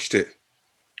 would you have watched it?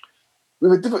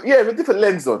 With a different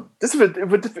lens on. Just with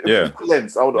a different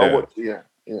lens, I would watch it.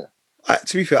 Yeah.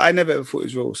 To be fair, I never ever thought it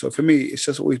was real. So for me, it's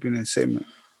just always been entertainment.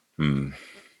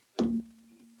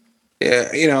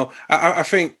 Yeah, you know, I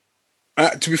think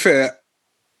to be fair,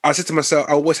 I said to myself,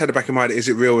 I always had the back of my mind, is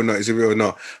it real or not? Is it real or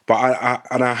not? But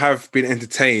I have been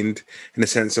entertained in the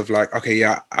sense of like, okay,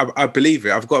 yeah, I believe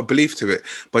it. I've got a belief to it.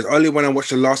 But only when I watched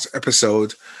the last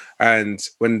episode and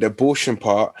when the abortion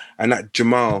part and that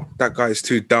Jamal, that guy is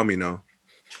too dumb, you know.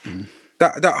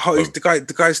 That whole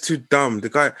the guy's too dumb. The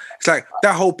guy, it's like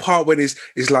that whole part when it's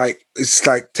like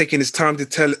taking his time to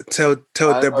tell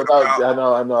Deborah.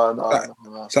 I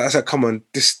know. So I said, come on,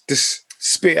 this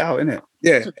spit it out, innit?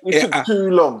 Yeah, it took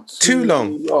too long. Too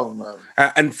long, man.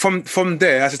 And from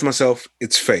there, I said to myself,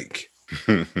 it's fake.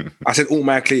 I said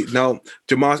automatically, no,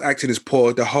 Jamal's acting is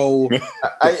poor. The whole.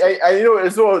 I you know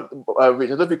as well, Rich. I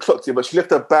don't know if you clocked it, but she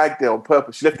left her bag there on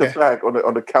purpose. She left her bag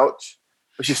on the couch,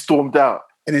 but she stormed out.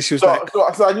 And then she was so I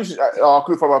knew I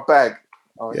couldn't find my bag.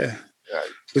 Yeah.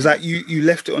 It was like you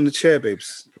left it on the chair,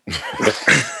 babes.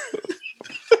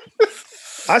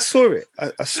 I saw it.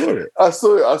 I saw it. I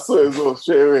saw it as well,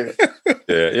 straight away.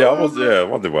 I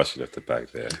wondered why she left the bag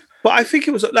there. But I think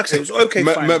it was, like I said, it was okay.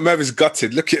 Merv is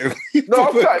gutted. Look at him. I'm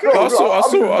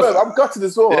gutted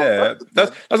as well. Yeah,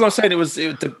 that's what I'm saying.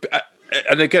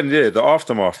 And again, the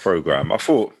Aftermath program. I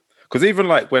thought because even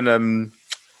like when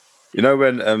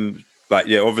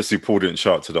obviously Paul didn't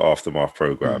show up to the Aftermath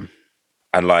program,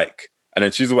 and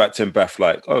then she's all acting Beth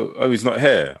like, oh, he's not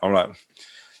here. I'm like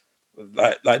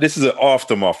this is an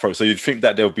Aftermath program, so you'd think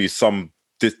that there'll be some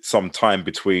time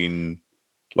between.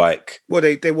 Like, well,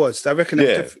 there was. I reckon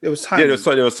there was time. Yeah,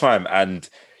 there was time, and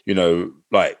you know,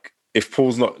 like if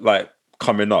Paul's not like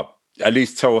coming up, at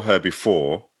least tell her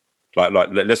before,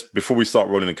 let's before we start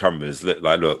rolling the cameras.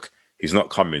 Look, he's not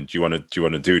coming. Do you want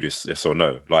to do this? Yes or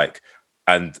no? Like,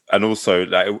 and also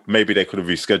like maybe they could have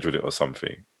rescheduled it or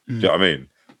something. Do you know what I mean?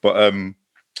 But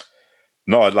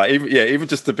no, like even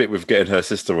just a bit with getting his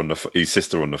sister on the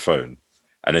phone,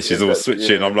 and then she's all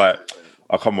switching. Yeah. I'm like.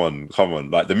 Oh, come on.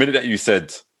 Like, the minute that you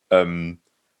said,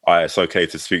 it's okay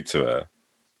to speak to her,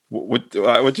 what do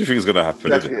you think is going to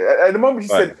happen? Exactly. At the moment she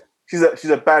said she's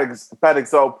a bad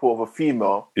example of a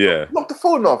female, knock the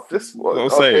phone off. This what I'm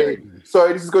saying.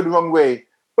 Sorry, this is going the wrong way.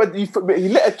 But he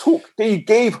let her talk. Then he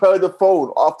gave her the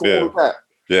phone after all of that.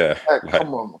 Yeah. Like,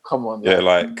 come on. Yeah,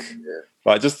 like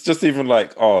just even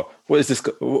like, oh, what is this?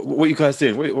 What are you guys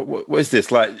doing? What is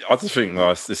this? Like, I just think,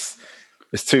 it's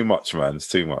too much, man. It's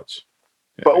too much.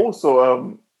 But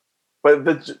also, but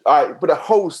the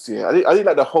host here, I didn't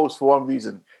like the host for one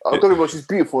reason. I'm talking about she's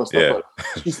beautiful and stuff,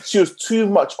 but she was too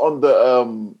much on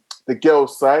the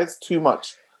girl's side, too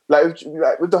much. Like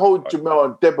with the whole Jamel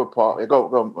and Deborah part.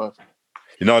 Go on.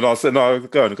 You know, I said no.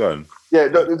 Go on. Yeah,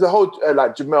 the whole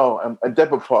like Jamel and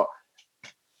Deborah part.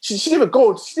 She didn't even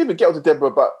go. She didn't even get onto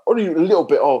Deborah, but only a little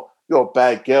bit. Oh, you're a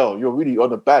bad girl. You're really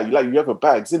on a bag. You have a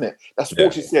bags, innit? That's all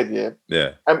she said,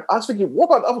 Yeah. And I was thinking, what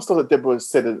about other stuff that Deborah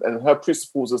said and her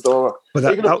principles and stuff? But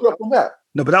Are you going to put up on that?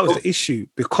 No, but that was the issue.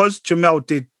 Because Jamel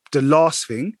did the last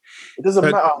thing. It doesn't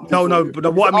matter. No,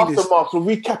 but what I mean is... So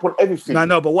recap on everything.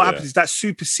 No, but what happens is that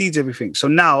supersedes everything. So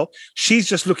now she's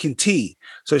just looking tea.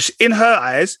 So in her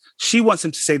eyes, she wants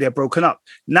them to say they're broken up.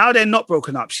 Now they're not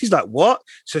broken up. She's like, what?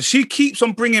 So she keeps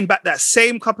on bringing back that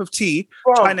same cup of tea,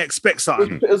 trying to expect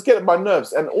something. It was getting my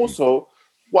nerves. And also,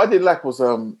 what I didn't like was,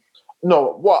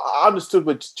 what I understood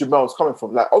where Jamel was coming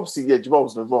from. Like, obviously, Jamel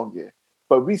was in the wrong,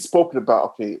 But we've spoken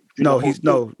about, okay.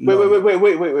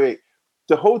 Wait.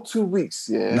 The whole 2 weeks,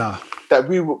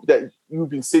 that you've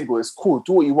been single, it's cool.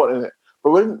 Do what you want in it.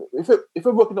 But if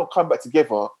we're working on come back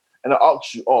together, and I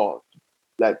ask you,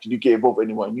 like, did you get involved with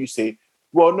anyone? And you say,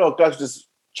 well, no, guys just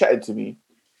chatting to me.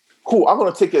 Cool, I'm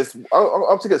gonna take it as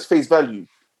I'll take it as face value.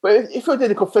 But if you're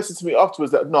then confessing to me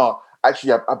afterwards that no,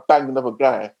 actually I banged another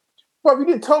guy, bro, you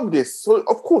didn't tell me this, so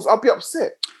of course I'll be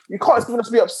upset. You can't expect us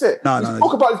to be upset. We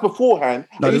spoke about this beforehand.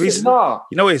 No, the reason,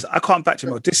 you know, is I can't back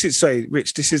Jamal. This is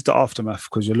Rich. This is the aftermath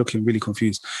because you're looking really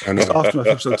confused. I know. It's aftermath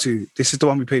episode 2. This is the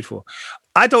one we paid for.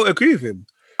 I don't agree with him.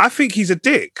 I think he's a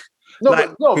dick. No,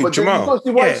 like, but Jamal. because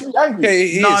why is he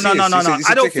angry? No.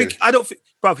 I don't think.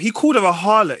 Bruv, he called her a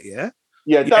harlot.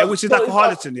 Yeah, which is like a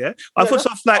harlotton. Yeah, I thought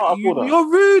stuff like you're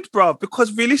rude, bruv,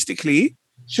 because realistically,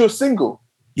 she was single.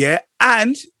 Yeah,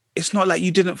 and it's not like you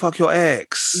didn't fuck your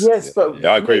ex. Yes, but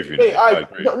I agree with you. I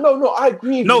agree. No, I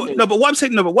agree. No, but what I'm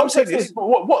saying, is,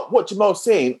 what Jamal's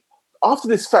saying. After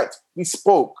this fact, we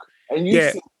spoke, and you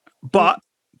said, but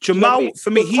Jamal, for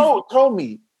me, told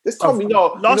me. Just tell me,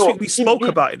 no. Last week we spoke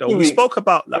about it, though. We spoke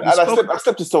about like. I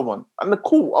slept with someone. And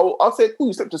cool. I'll say cool.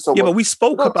 You slept with someone. Yeah, but we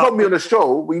spoke about. Tell me on the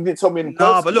show. We didn't tell me in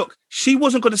person. Nah, but look, she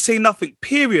wasn't going to say nothing.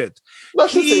 Period. No,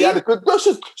 she said you had a good. No,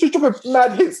 she's dropping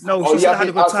mad hits. No, she said I had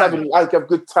a good time. I have a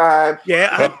good time.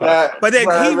 Yeah, but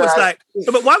then he was like,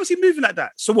 but why was he moving like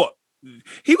that? So what?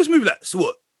 He was moving like, so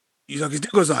what? He's like, his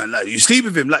dick goes on. Like, you sleep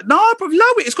with him? Like, nah, bro, allow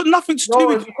it. It's got nothing to do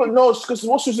with. No, because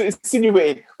what she was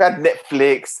insinuating, we had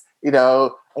Netflix. You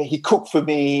know, and he cooked for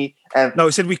me. And no,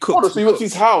 he said we cooked. So he went to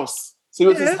his house.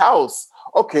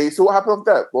 Okay, so what happened with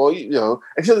that? Well, you know,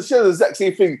 and she had the exact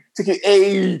same thing, taking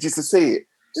ages to say it.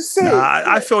 Just say it.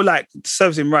 I feel like it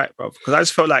serves him right, bro, because I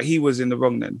just felt like he was in the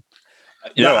wrong then.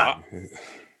 You know,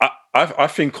 I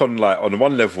think on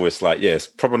one level, it's like, yeah, it's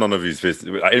probably none of his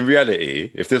business. Like, in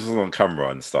reality, if this was on camera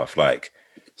and stuff, like,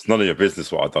 it's none of your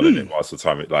business what I've done in it most of the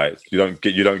time. Like, you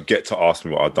don't get to ask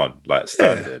me what I've done, like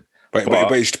standard.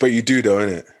 But you do though,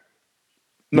 innit?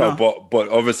 No, but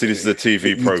obviously this is a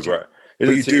TV program.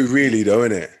 But you do really though,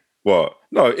 innit? What?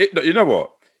 No, you know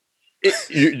what?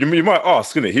 You might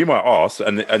ask, innit? He might ask,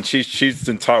 and she's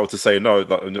entitled to say no.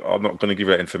 Like, I'm not going to give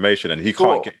her information, and he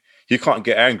can't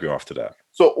get angry after that.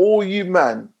 So all you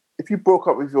man, if you broke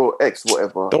up with your ex,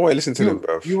 whatever, don't worry, listen to them,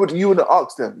 bro. You wouldn't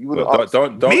ask them. You wouldn't ask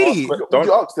them. Me? Would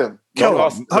you ask them? Kel,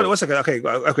 hold on 1 second.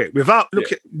 Okay. Without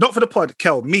looking, not for the pod,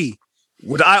 Kel, me.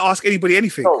 Would I ask anybody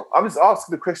anything? No, I'm just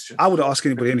asking the question. I wouldn't ask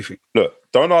anybody anything. Look,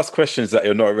 don't ask questions that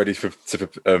you're not ready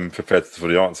prepared for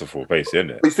the answer for, basically,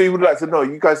 isn't it? So you would like to know?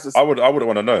 You guys just... I wouldn't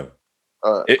want to know.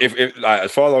 If like,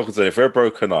 as far as I'm concerned, if we're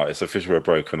broken up, it's official we're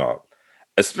broken up.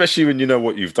 Especially when you know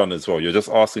what you've done as well. You're just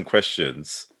asking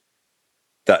questions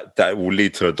that will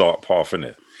lead to a dark path,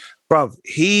 innit? Bruv,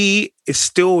 he is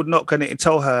still not going to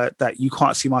tell her that you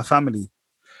can't see my family.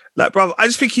 Like, bruv, I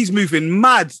just think he's moving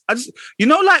mad.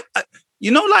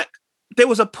 There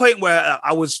was a point where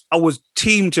I was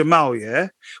team Jamal, yeah?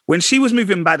 When she was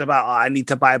moving bad about, I need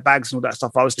to buy bags and all that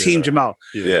stuff, I was team Jamal.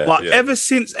 Yeah, but ever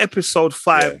since episode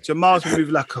 5, Jamal's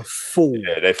moving like a fool.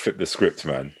 Yeah, they flipped the script,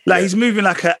 man. Like, he's moving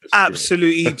like an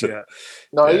absolute idiot.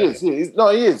 No, he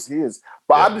is.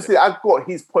 But obviously, I've got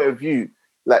his point of view.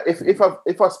 Like,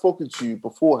 if I've spoken to you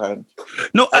beforehand,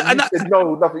 no, said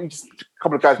no, nothing. You just a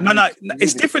couple of guys. No,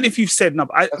 it's different if you've said no.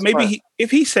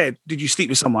 If he said, "Did you sleep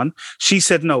with someone?" She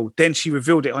said no. Then she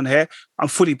revealed it on her. I'm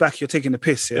fully back. You're taking the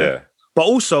piss, yeah. But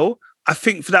also, I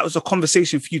think that was a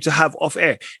conversation for you to have off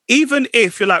air. Even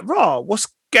if you're like, "Raw, what's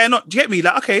going on?" Do you get me?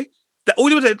 Like, okay, all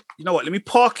you did, you know what? Let me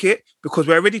park it because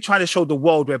we're already trying to show the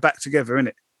world we're back together,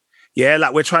 innit? Yeah,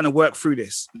 like we're trying to work through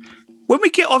this. When we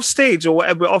get off stage or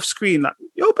whatever, off screen, like,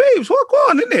 yo, babes, what go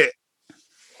on, innit?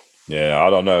 Yeah, I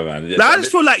don't know, man. Like, I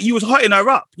just feel like you was hotting her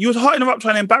up. You was hotting her up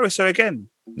trying to embarrass her again.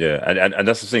 Yeah, and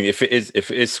that's the thing. If it is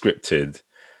scripted,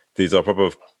 these are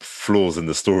proper flaws in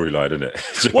the storyline, isn't it?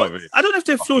 Do you know what I mean? I don't know if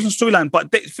they're flaws in the storyline,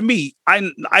 but for me, I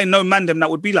know mandem that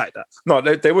would be like that. No,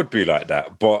 they would be like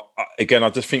that. But again, I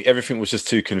just think everything was just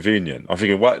too convenient. I'm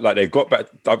thinking, what, like they got back,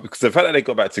 because the fact that they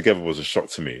got back together was a shock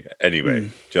to me anyway. Do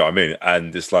you know what I mean?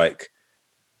 And it's like,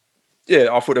 yeah,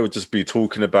 I thought they would just be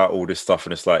talking about all this stuff.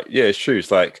 And it's like, yeah, it's true.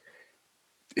 It's like,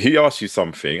 he asks you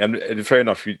something, and fair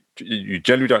enough, you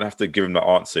generally don't have to give him the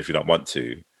answer if you don't want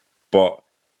to. But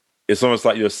it's almost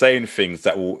like you're saying things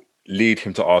that will lead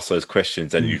him to ask those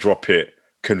questions, and you drop it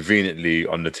conveniently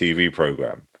on the TV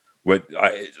program. Do you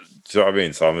know what I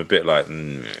mean? So I'm a bit like,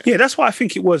 yeah, that's why I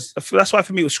think it was. That's why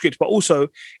for me it was scripted, but also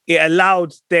it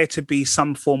allowed there to be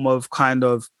some form of kind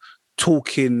of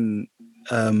talking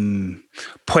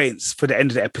points for the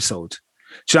end of the episode.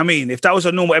 Do you know what I mean? If that was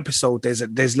a normal episode, there's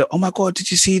oh my God, did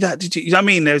you see that? Did you know what I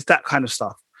mean? There's that kind of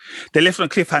stuff. They left on a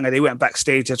cliffhanger. They went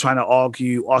backstage. They're trying to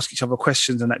argue, ask each other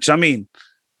questions and that. Do you know what I mean?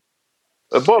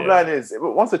 The bottom line is,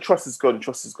 once the trust is gone,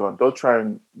 Don't try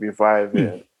and revive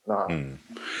it. Nah.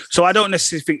 So I don't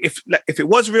necessarily think if it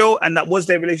was real and that was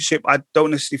their relationship, I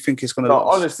don't necessarily think it's gonna. No,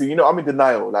 last. honestly, I'm in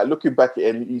denial. Like looking back at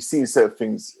it, and you see certain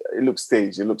things. It looks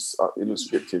staged. It looks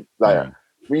scripted. Like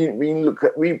when you look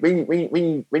at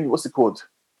when what's it called?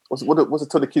 What's it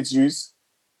called the kids use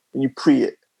when you pre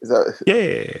it? Is that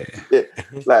Yeah.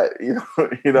 like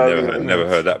Never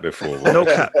heard that before. No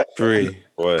cap. Boy.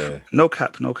 No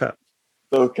cap. No cap,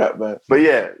 man. But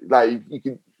yeah, like you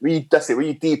can that's it. When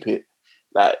you deep it,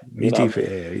 like You deep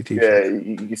it. You deep it.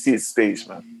 You can see it's staged,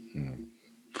 man.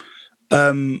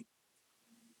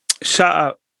 Shout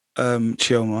out Chioma.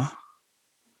 Shout out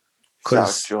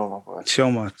Because Chioma, boy.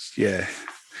 Chioma, yeah.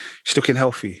 She's looking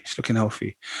healthy.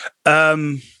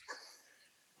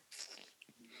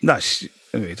 No,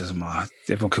 anyway, it doesn't matter.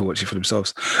 Everyone can watch it for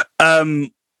themselves. Her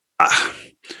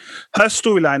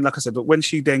storyline, like I said, but when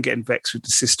she then getting vexed with the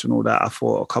sister and all that, I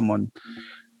thought, oh, come on.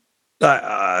 Like,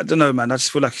 I don't know, man. I just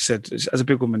feel like you said, as a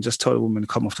big woman, just tell the woman to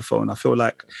come off the phone. I feel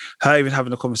like her even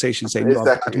having a conversation saying, you're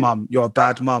a bad mum.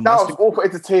 That was all for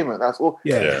entertainment. That's all.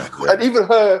 Yeah. And even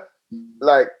her,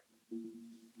 like,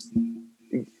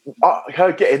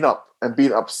 her getting up and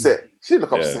being upset. She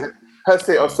didn't look upset. Her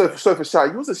saying, Sofa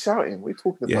shouting. You wasn't shouting. What are you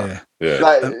talking about? Yeah.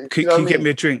 Like, can you get me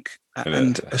a drink?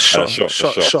 And a shot.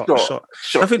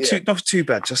 Nothing too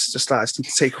bad. Just like I just need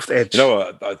to take off the edge. You know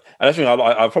what? I think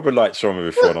I probably liked Shoma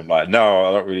before, and I'm like, no,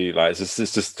 I don't really like. It's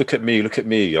just look at me. No,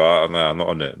 I'm not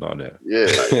on it. Yeah,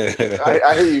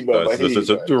 I hear you, bro.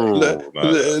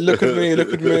 Look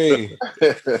at me.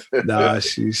 Nah,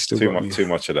 she's still too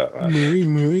much of that.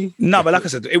 Marie. No, but like I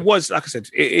said, it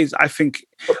is. I think,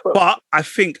 but I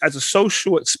think as a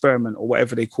social experiment or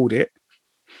whatever they called it,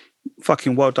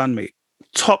 fucking well done, mate.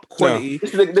 Top quality.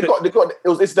 They got it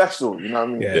was international, you know what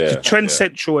I mean? Yeah. Trend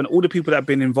Central and all the people that have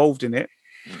been involved in it,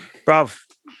 bruv.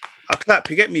 I clap,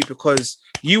 you get me? Because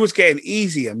you was getting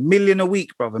easy, 1 million a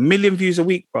week, bruv. 1 million views a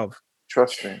week, bruv.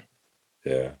 Trust me.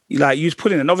 Yeah. Like you was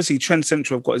putting in, obviously Trend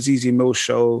Central have got a ZZ Mills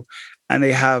show and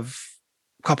they have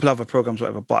a couple other programs,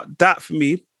 whatever. But that for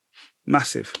me,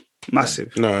 massive.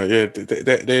 No, yeah,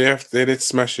 they did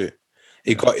smash it.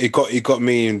 It got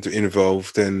me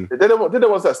involved, and they're the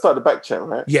ones that started the back chat,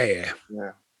 right? Yeah.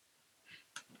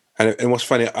 And what's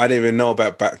funny, I didn't even know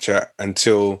about Backchat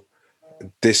until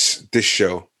this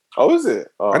show. Oh, is it?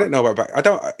 Oh. I didn't know about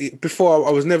before.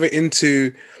 I was never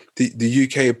into the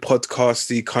UK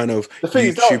podcasty kind of the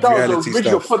thing YouTube is, that reality was the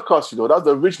original stuff. podcast, That was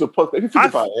the original podcast. If you think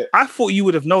about it, I thought you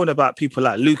would have known about people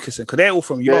like Lucas, because they're all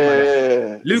from your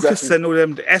man. Lucas exactly. And all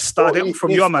them, the Esther, they're all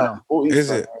from your man. Is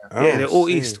it? Yeah, they're all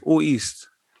east.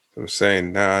 I'm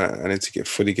saying now I need to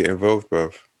fully get involved,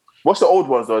 bro. What's the old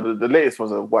ones though? The latest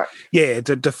ones are whack. Yeah,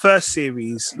 the first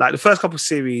series, like the first couple of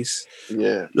series,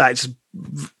 like just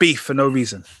beef for no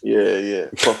reason. Yeah.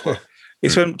 Proper.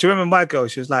 It's when, do you remember my girl?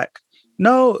 She was like,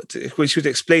 no, when she was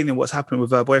explaining what's happening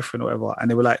with her boyfriend or whatever, and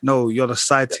they were like, no, you're the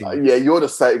side team. Yeah, you're the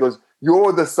side. He goes,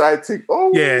 you're the side team.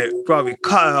 Oh, yeah, bro, we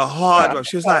cut her hard. Bro.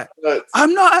 She was like,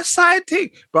 I'm not a side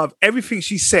team, bro. Everything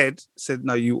she said,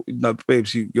 no,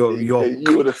 babes, you're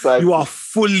the side. You are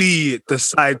fully the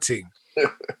side team.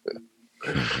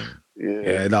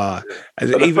 Yeah, nah.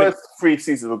 The first 3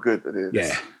 seasons were good.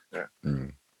 Yeah.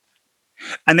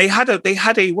 And they had a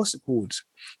what's it called?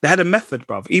 They had a method,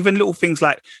 bruv. Even little things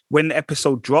like when the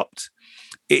episode dropped,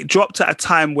 it dropped at a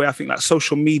time where I think like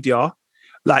social media,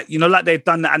 like, like they've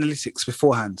done the analytics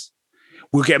beforehand.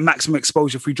 We'll get maximum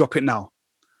exposure if we drop it now.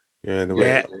 Yeah, the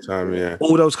way time, yeah.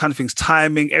 All those kind of things,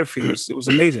 timing, everything. It was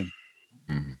amazing.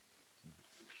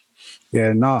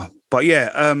 Yeah, nah. But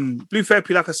yeah, Blue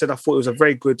Therapy, like I said, I thought it was a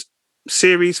very good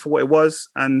series for what it was.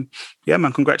 And yeah,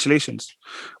 man, congratulations.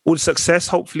 All the success.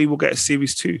 Hopefully we'll get a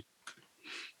series 2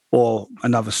 or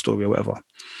another story or whatever.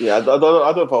 Yeah, I don't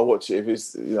know if I'll watch it if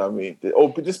it's, you know what I mean?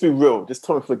 But just be real. Just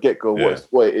tell me from the get-go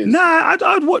what it is. Nah,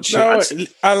 I'd watch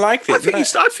it. I liked it. I think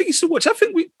you should watch. I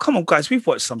think come on, guys, we've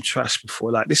watched some trash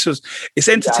before. Like it's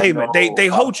entertainment. They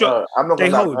hold you. I'm not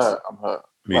going to hurt. I'm hurt.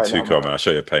 Me too, Carmen. I'll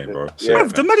show you pain, bro. Yeah.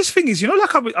 The maddest thing is,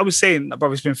 like I was saying,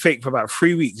 bro, it's been fake for about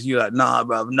 3 weeks. And you're like, nah,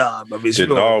 bro. It's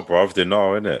denial, bro.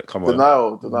 Denial, innit? Come on.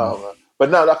 Denial, man. But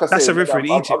no, like I said, that's a river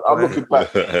in Egypt. I'm looking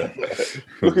back.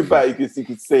 Looking back, you can see, you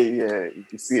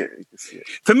can see it.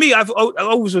 For me, I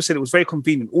always said it was very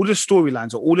convenient. All the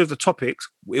storylines or all of the topics,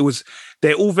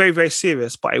 they're all very, very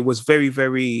serious, but it was very,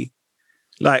 very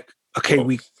like, okay,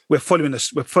 we're following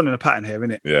a pattern here,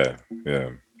 innit? Yeah.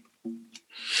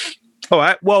 All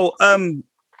right. Well,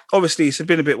 obviously it's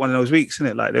been a bit one of those weeks, isn't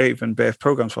it? Like there ain't even bare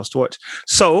programs for us to watch.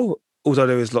 So, although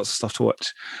there is lots of stuff to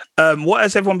watch, what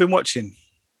has everyone been watching?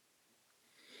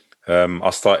 I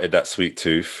started that Sweet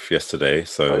Tooth yesterday,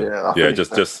 so Oh, yeah, I yeah,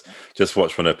 finished just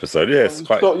watch one episode. Yeah, it's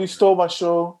quite. You stole my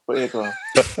show, but yeah, go on.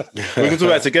 We can do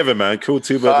that together, man. Cool,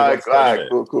 two birds with one stone. Alright,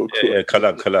 innit? cool. Yeah,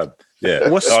 collab. Yeah.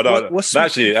 What's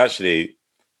No, actually,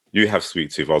 you have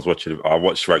Sweet Tooth. I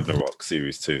watched Ragnarok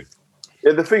series 2.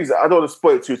 Yeah, the things I don't want to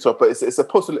spoil it too tough, but it's a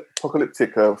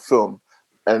post-apocalyptic film,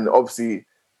 and obviously,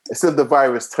 instead of the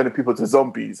virus turning people to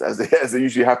zombies as it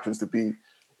usually happens to be,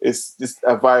 it's just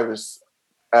a virus.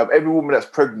 Every woman that's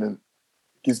pregnant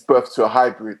gives birth to a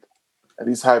hybrid, and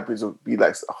these hybrids will be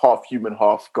like half human,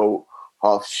 half goat,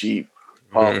 half sheep,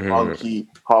 half monkey,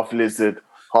 half lizard,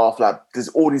 half like. There's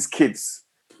all these kids.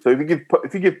 So if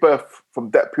you give birth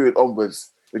from that period onwards,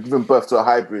 you're giving birth to a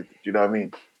hybrid. Do you know what I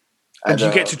mean? And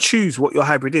you get to choose what your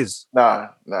hybrid is. Nah,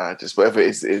 just whatever it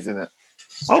is, isn't it?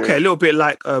 Okay, a little bit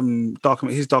like Darker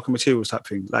Materials type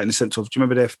thing, like in the sense of, do you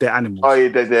remember they're animals? Oh yeah,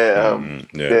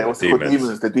 they're what's it called?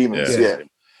 Demons. The demons, yeah.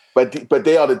 But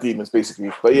they are the demons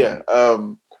basically. But yeah,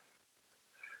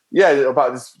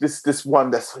 about this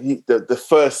one that's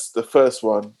the first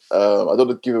one. I don't want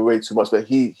to give away too much, but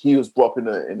he was brought up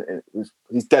in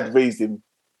his dad raised him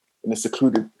in a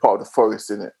secluded part of the forest,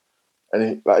 in it.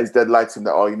 And his dad lied to him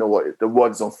that, oh, you know what, the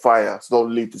world is on fire, so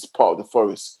don't leave this part of the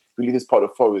forest. If you leave this part of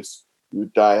the forest, you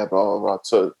would die, blah, blah, blah.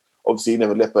 So obviously he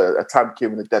never left, but a time came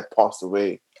when the dad passed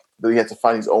away. Then he had to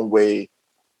find his own way.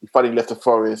 He finally left the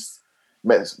forest,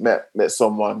 met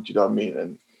someone, do you know what I mean?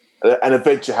 And an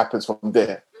adventure happens from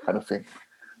there, kind of thing.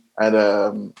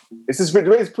 And it's just the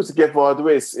way it's put together, the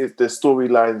way the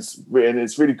storyline's written,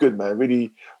 it's really good, man.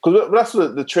 Really, because when I saw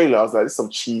the trailer, I was like, this is some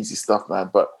cheesy stuff, man.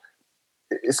 But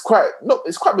it's quite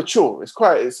mature. It's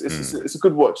a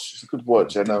good watch. It's a good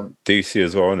watch. And DC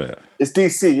as well, isn't it? It's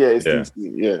DC, yeah. DC,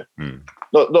 yeah.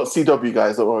 Not CW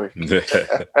guys, don't worry.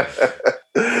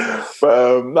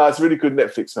 But no, it's really good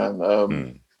Netflix,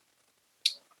 man.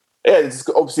 Yeah, it's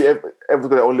obviously everyone's got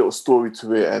their own little story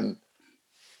to it, and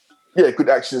yeah, good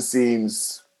action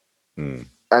scenes. And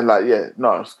like, and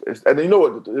you know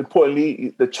what?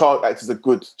 Importantly, the child actor is a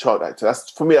good child actor.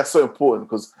 That's for me. That's so important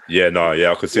because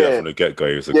I could see that from the get go.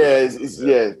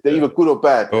 They're either good or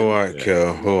bad. All right,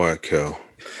 Kel.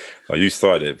 Oh, you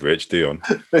started it, Rich. Dion.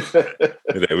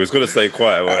 It was going to stay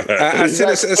quiet. As soon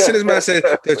as man said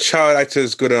the child actor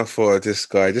is good enough for this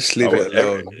guy, just leave it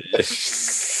alone.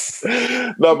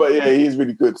 No, but yeah, he's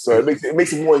really good. So it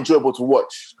makes it more enjoyable to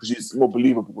watch because he's more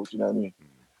believable. Do you know what I mean?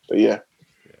 But yeah.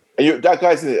 And that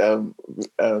guy's in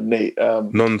it, Nate.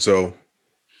 Nonzo.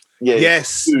 Yeah.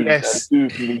 Yes.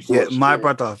 Yeah, my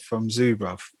brother from Zoo,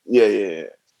 bruv. Yeah.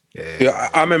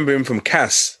 I remember him from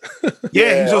Cass.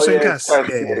 Yeah, he was also in Cass.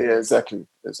 Yeah, exactly.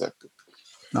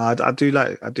 No, I do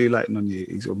like Nonye.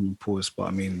 He's on pause, but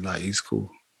I mean, like, he's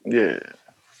cool. Yeah.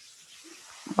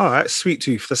 All right, Sweet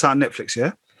Tooth. That's out on Netflix,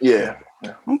 yeah. Yeah.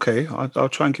 Okay, I'll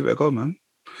try and give it a go, man.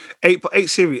 8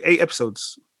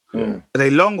 episodes. Are they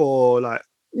long or like?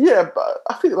 Yeah, but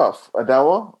I think about an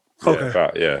hour. Okay.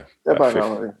 About an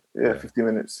hour. Yeah, 50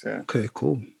 minutes. Yeah. Okay,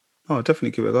 cool. Oh, I'll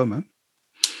definitely give it a go, man.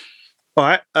 All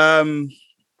right.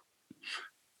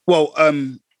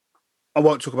 I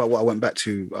won't talk about what I went back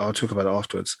to. I'll talk about it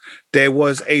afterwards. There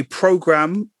was a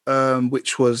program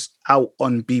which was out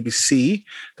on BBC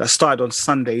that started on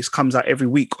Sundays, comes out every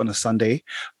week on a Sunday,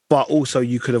 but also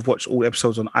you could have watched all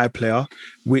episodes on iPlayer,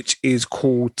 which is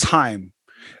called Time,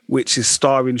 which is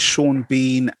starring Sean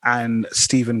Bean and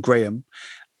Stephen Graham.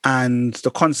 And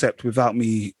the concept, without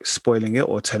me spoiling it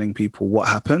or telling people what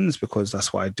happens, because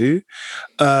that's what I do,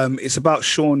 it's about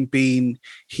Sean Bean.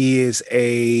 He is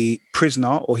a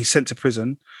prisoner, or he's sent to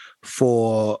prison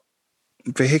for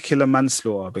vehicular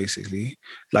manslaughter, basically.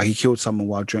 Like he killed someone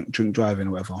while drink driving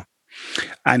or whatever.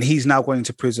 And he's now going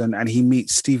to prison, and he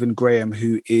meets Stephen Graham,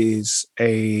 who is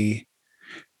a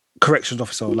corrections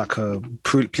officer, like a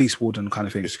police warden kind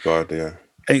of thing. God, yeah.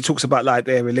 And he talks about like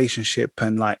their relationship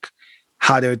and like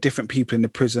how there are different people in the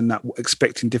prison that were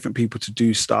expecting different people to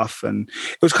do stuff. And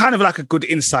it was kind of like a good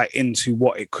insight into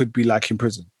what it could be like in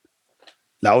prison.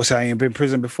 Like, also, I ain't been in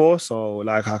prison before, so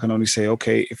like I can only say,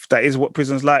 okay, if that is what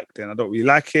prison's like, then I don't really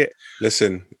like it.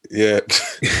 Listen, yeah.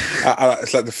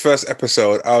 It's like the first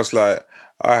episode, I was like,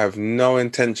 I have no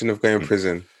intention of going to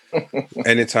prison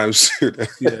anytime soon.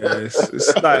 Yeah,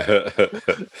 it's like,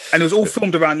 and it was all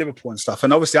filmed around Liverpool and stuff.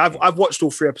 And obviously, I've watched all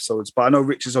 3 episodes, but I know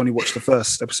Rich has only watched the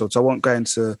first episode, so I won't go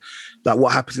into like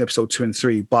what happens in episode 2 and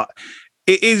 3. But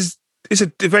it's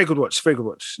a very good watch. Very good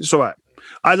watch. It's all right.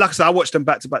 Like I said, I watched them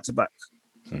back to back to back.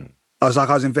 I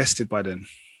was invested by then.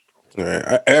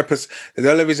 Yeah,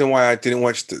 the only reason why I didn't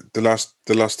watch the last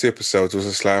 2 episodes was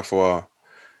just like,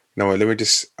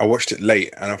 I watched it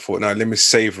late and I thought, no, let me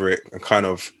savor it and kind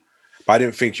of, But I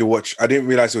didn't think you watch. I didn't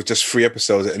realize it was just 3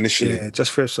 episodes initially. Yeah,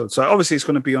 just 3 episodes. So obviously it's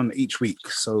going to be on each week.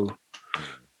 So,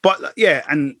 but yeah,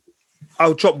 and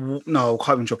I'll drop. No, I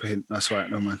can't even drop a hint. That's right.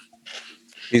 No man.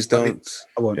 Please don't.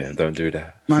 I won't. Yeah, don't do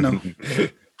that. I know.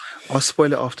 I'll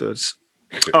spoil it afterwards.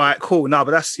 All right, cool. No,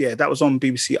 but that was on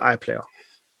BBC iPlayer.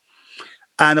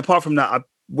 And apart from that, I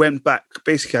went back.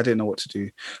 Basically, I didn't know what to do.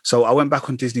 So I went back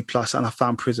on Disney Plus and I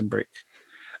found Prison Break.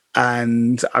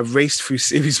 And I raced through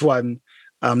series 1.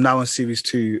 I'm now on series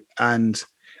 2. And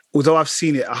although I've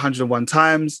seen it 101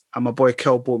 times, and my boy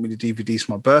Kel bought me the DVDs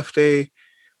for my birthday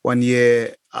one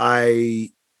year, I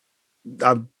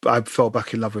fell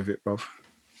back in love with it, bro.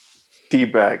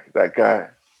 Teabag, that guy.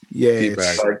 Yeah, Teabag.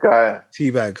 That guy.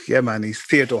 Teabag, yeah, man. He's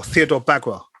Theodore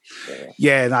Bagwell.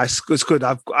 Yeah, nice. It's good.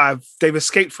 They've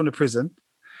escaped from the prison,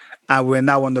 and we're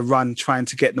now on the run trying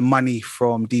to get the money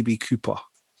from DB Cooper.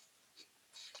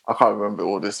 I can't remember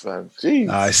all this, man. Jeez.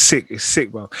 It's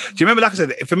sick, bro. Do you remember? Like I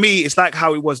said, for me, it's like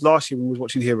how it was last year when we was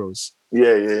watching Heroes.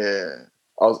 Yeah.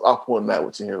 I was up all night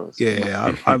watching Heroes.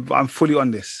 Yeah. I'm fully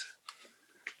on this.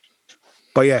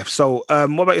 But yeah, so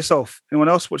what about yourself? Anyone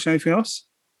else watching anything else?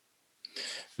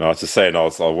 No, I was just saying, I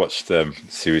watched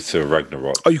series 2 of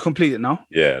Ragnarok. Oh, you completed now?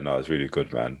 Yeah, no, it's really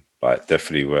good, man. Like,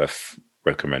 definitely worth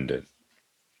recommending.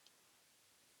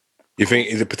 You think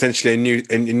is it potentially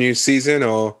a new season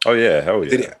or? Oh yeah, hell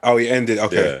yeah. It ended.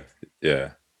 Okay.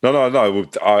 Yeah. No.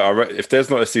 If there's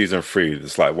not a season 3,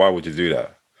 it's like, why would you do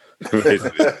that? You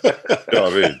know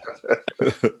what I mean?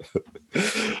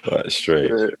 Like,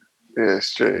 straight. Yeah,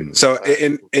 straight. So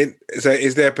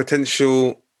is there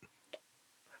potential?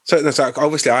 So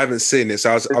obviously I haven't seen it. So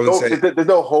I would say there's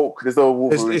no Hulk. There's no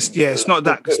Wolverine. It's not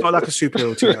that. It's not like a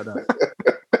superhero team like that.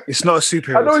 It's not a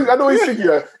superhero. I know he's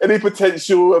thinking any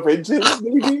potential Avengers,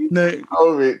 maybe. No.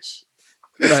 Oh, Rich.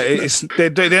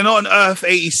 They're not on Earth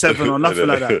 87 or nothing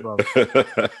like that, bro.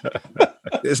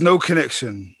 There's no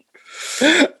connection.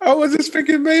 I was just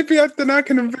thinking maybe I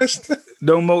can invest.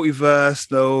 No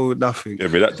multiverse, no nothing. Yeah, I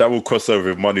mean, that will cross over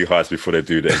with Money Heist before they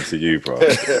do the MCU, bro.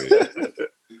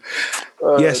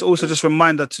 Yes, also just a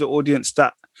reminder to the audience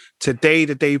that today,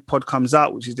 the day pod comes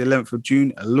out, which is the 11th of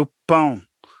June, Lupin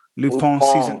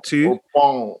season 2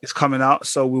 is coming out.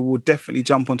 So we will definitely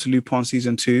jump onto Lupin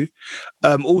season 2.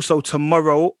 Also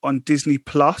tomorrow on Disney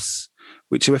Plus,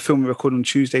 which we're filming recording on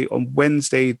Tuesday, on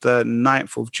Wednesday, the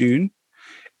 9th of June,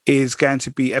 is going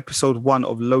to be episode 1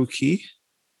 of Loki.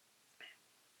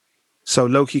 So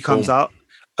Loki comes out.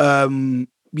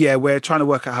 Yeah, we're trying to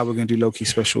work out how we're going to do Loki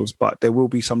specials, but there will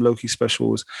be some Loki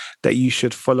specials that you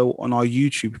should follow on our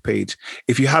YouTube page.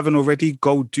 If you haven't already,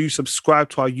 go do subscribe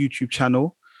to our YouTube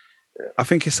channel. I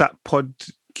think it's at Pod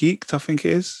Geeked, I think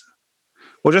it is.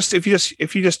 Or just if you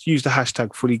just use the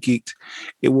hashtag Fully Geeked,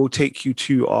 it will take you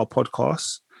to our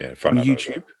podcast on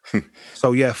YouTube.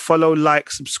 So yeah, follow, like,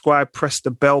 subscribe, press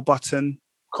the bell button.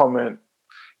 Comment.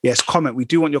 Yes, comment. We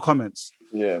do want your comments.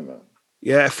 Yeah, man.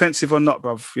 Yeah, offensive or not,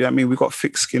 bruv. You know what I mean? We got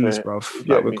thick skins, bruv.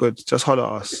 Like, we're good. Just holler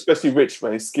at us. Especially Rich,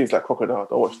 man. His skin's like crocodile.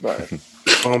 Don't watch that.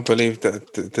 I can't believe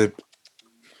that.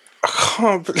 I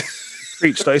can't believe.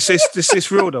 Reach, though.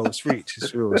 It's real, though. It's Reach.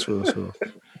 It's real.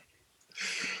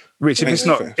 Rich, if it's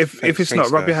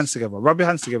not, rub your hands together. Rub your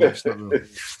hands together if it's not real.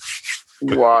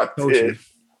 What? Told you.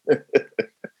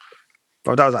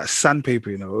 Bro, that was like sandpaper,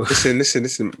 you know.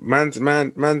 Listen. Man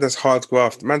does hard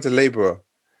graft. Man's a labourer.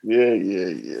 Yeah.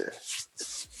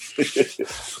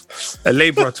 A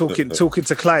labourer talking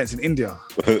to clients in India.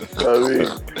 Okay.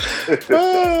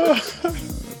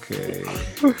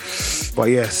 But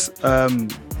yes.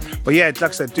 But yeah, like I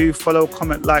said, do follow,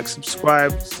 comment, like,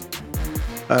 subscribe.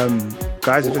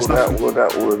 Guys, if there's nothing, all of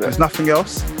that. There's nothing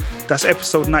else. That's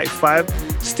episode 95.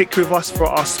 Stick with us for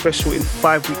our special in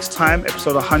 5 weeks' time,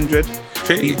 episode 100.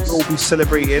 We will be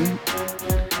celebrating,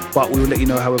 but we will let you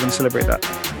know how we're going to celebrate that.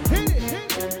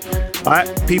 All right,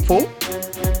 people.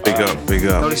 Big up. You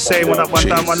know the saying, one up, one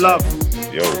down, one love.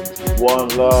 Yo. One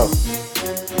love.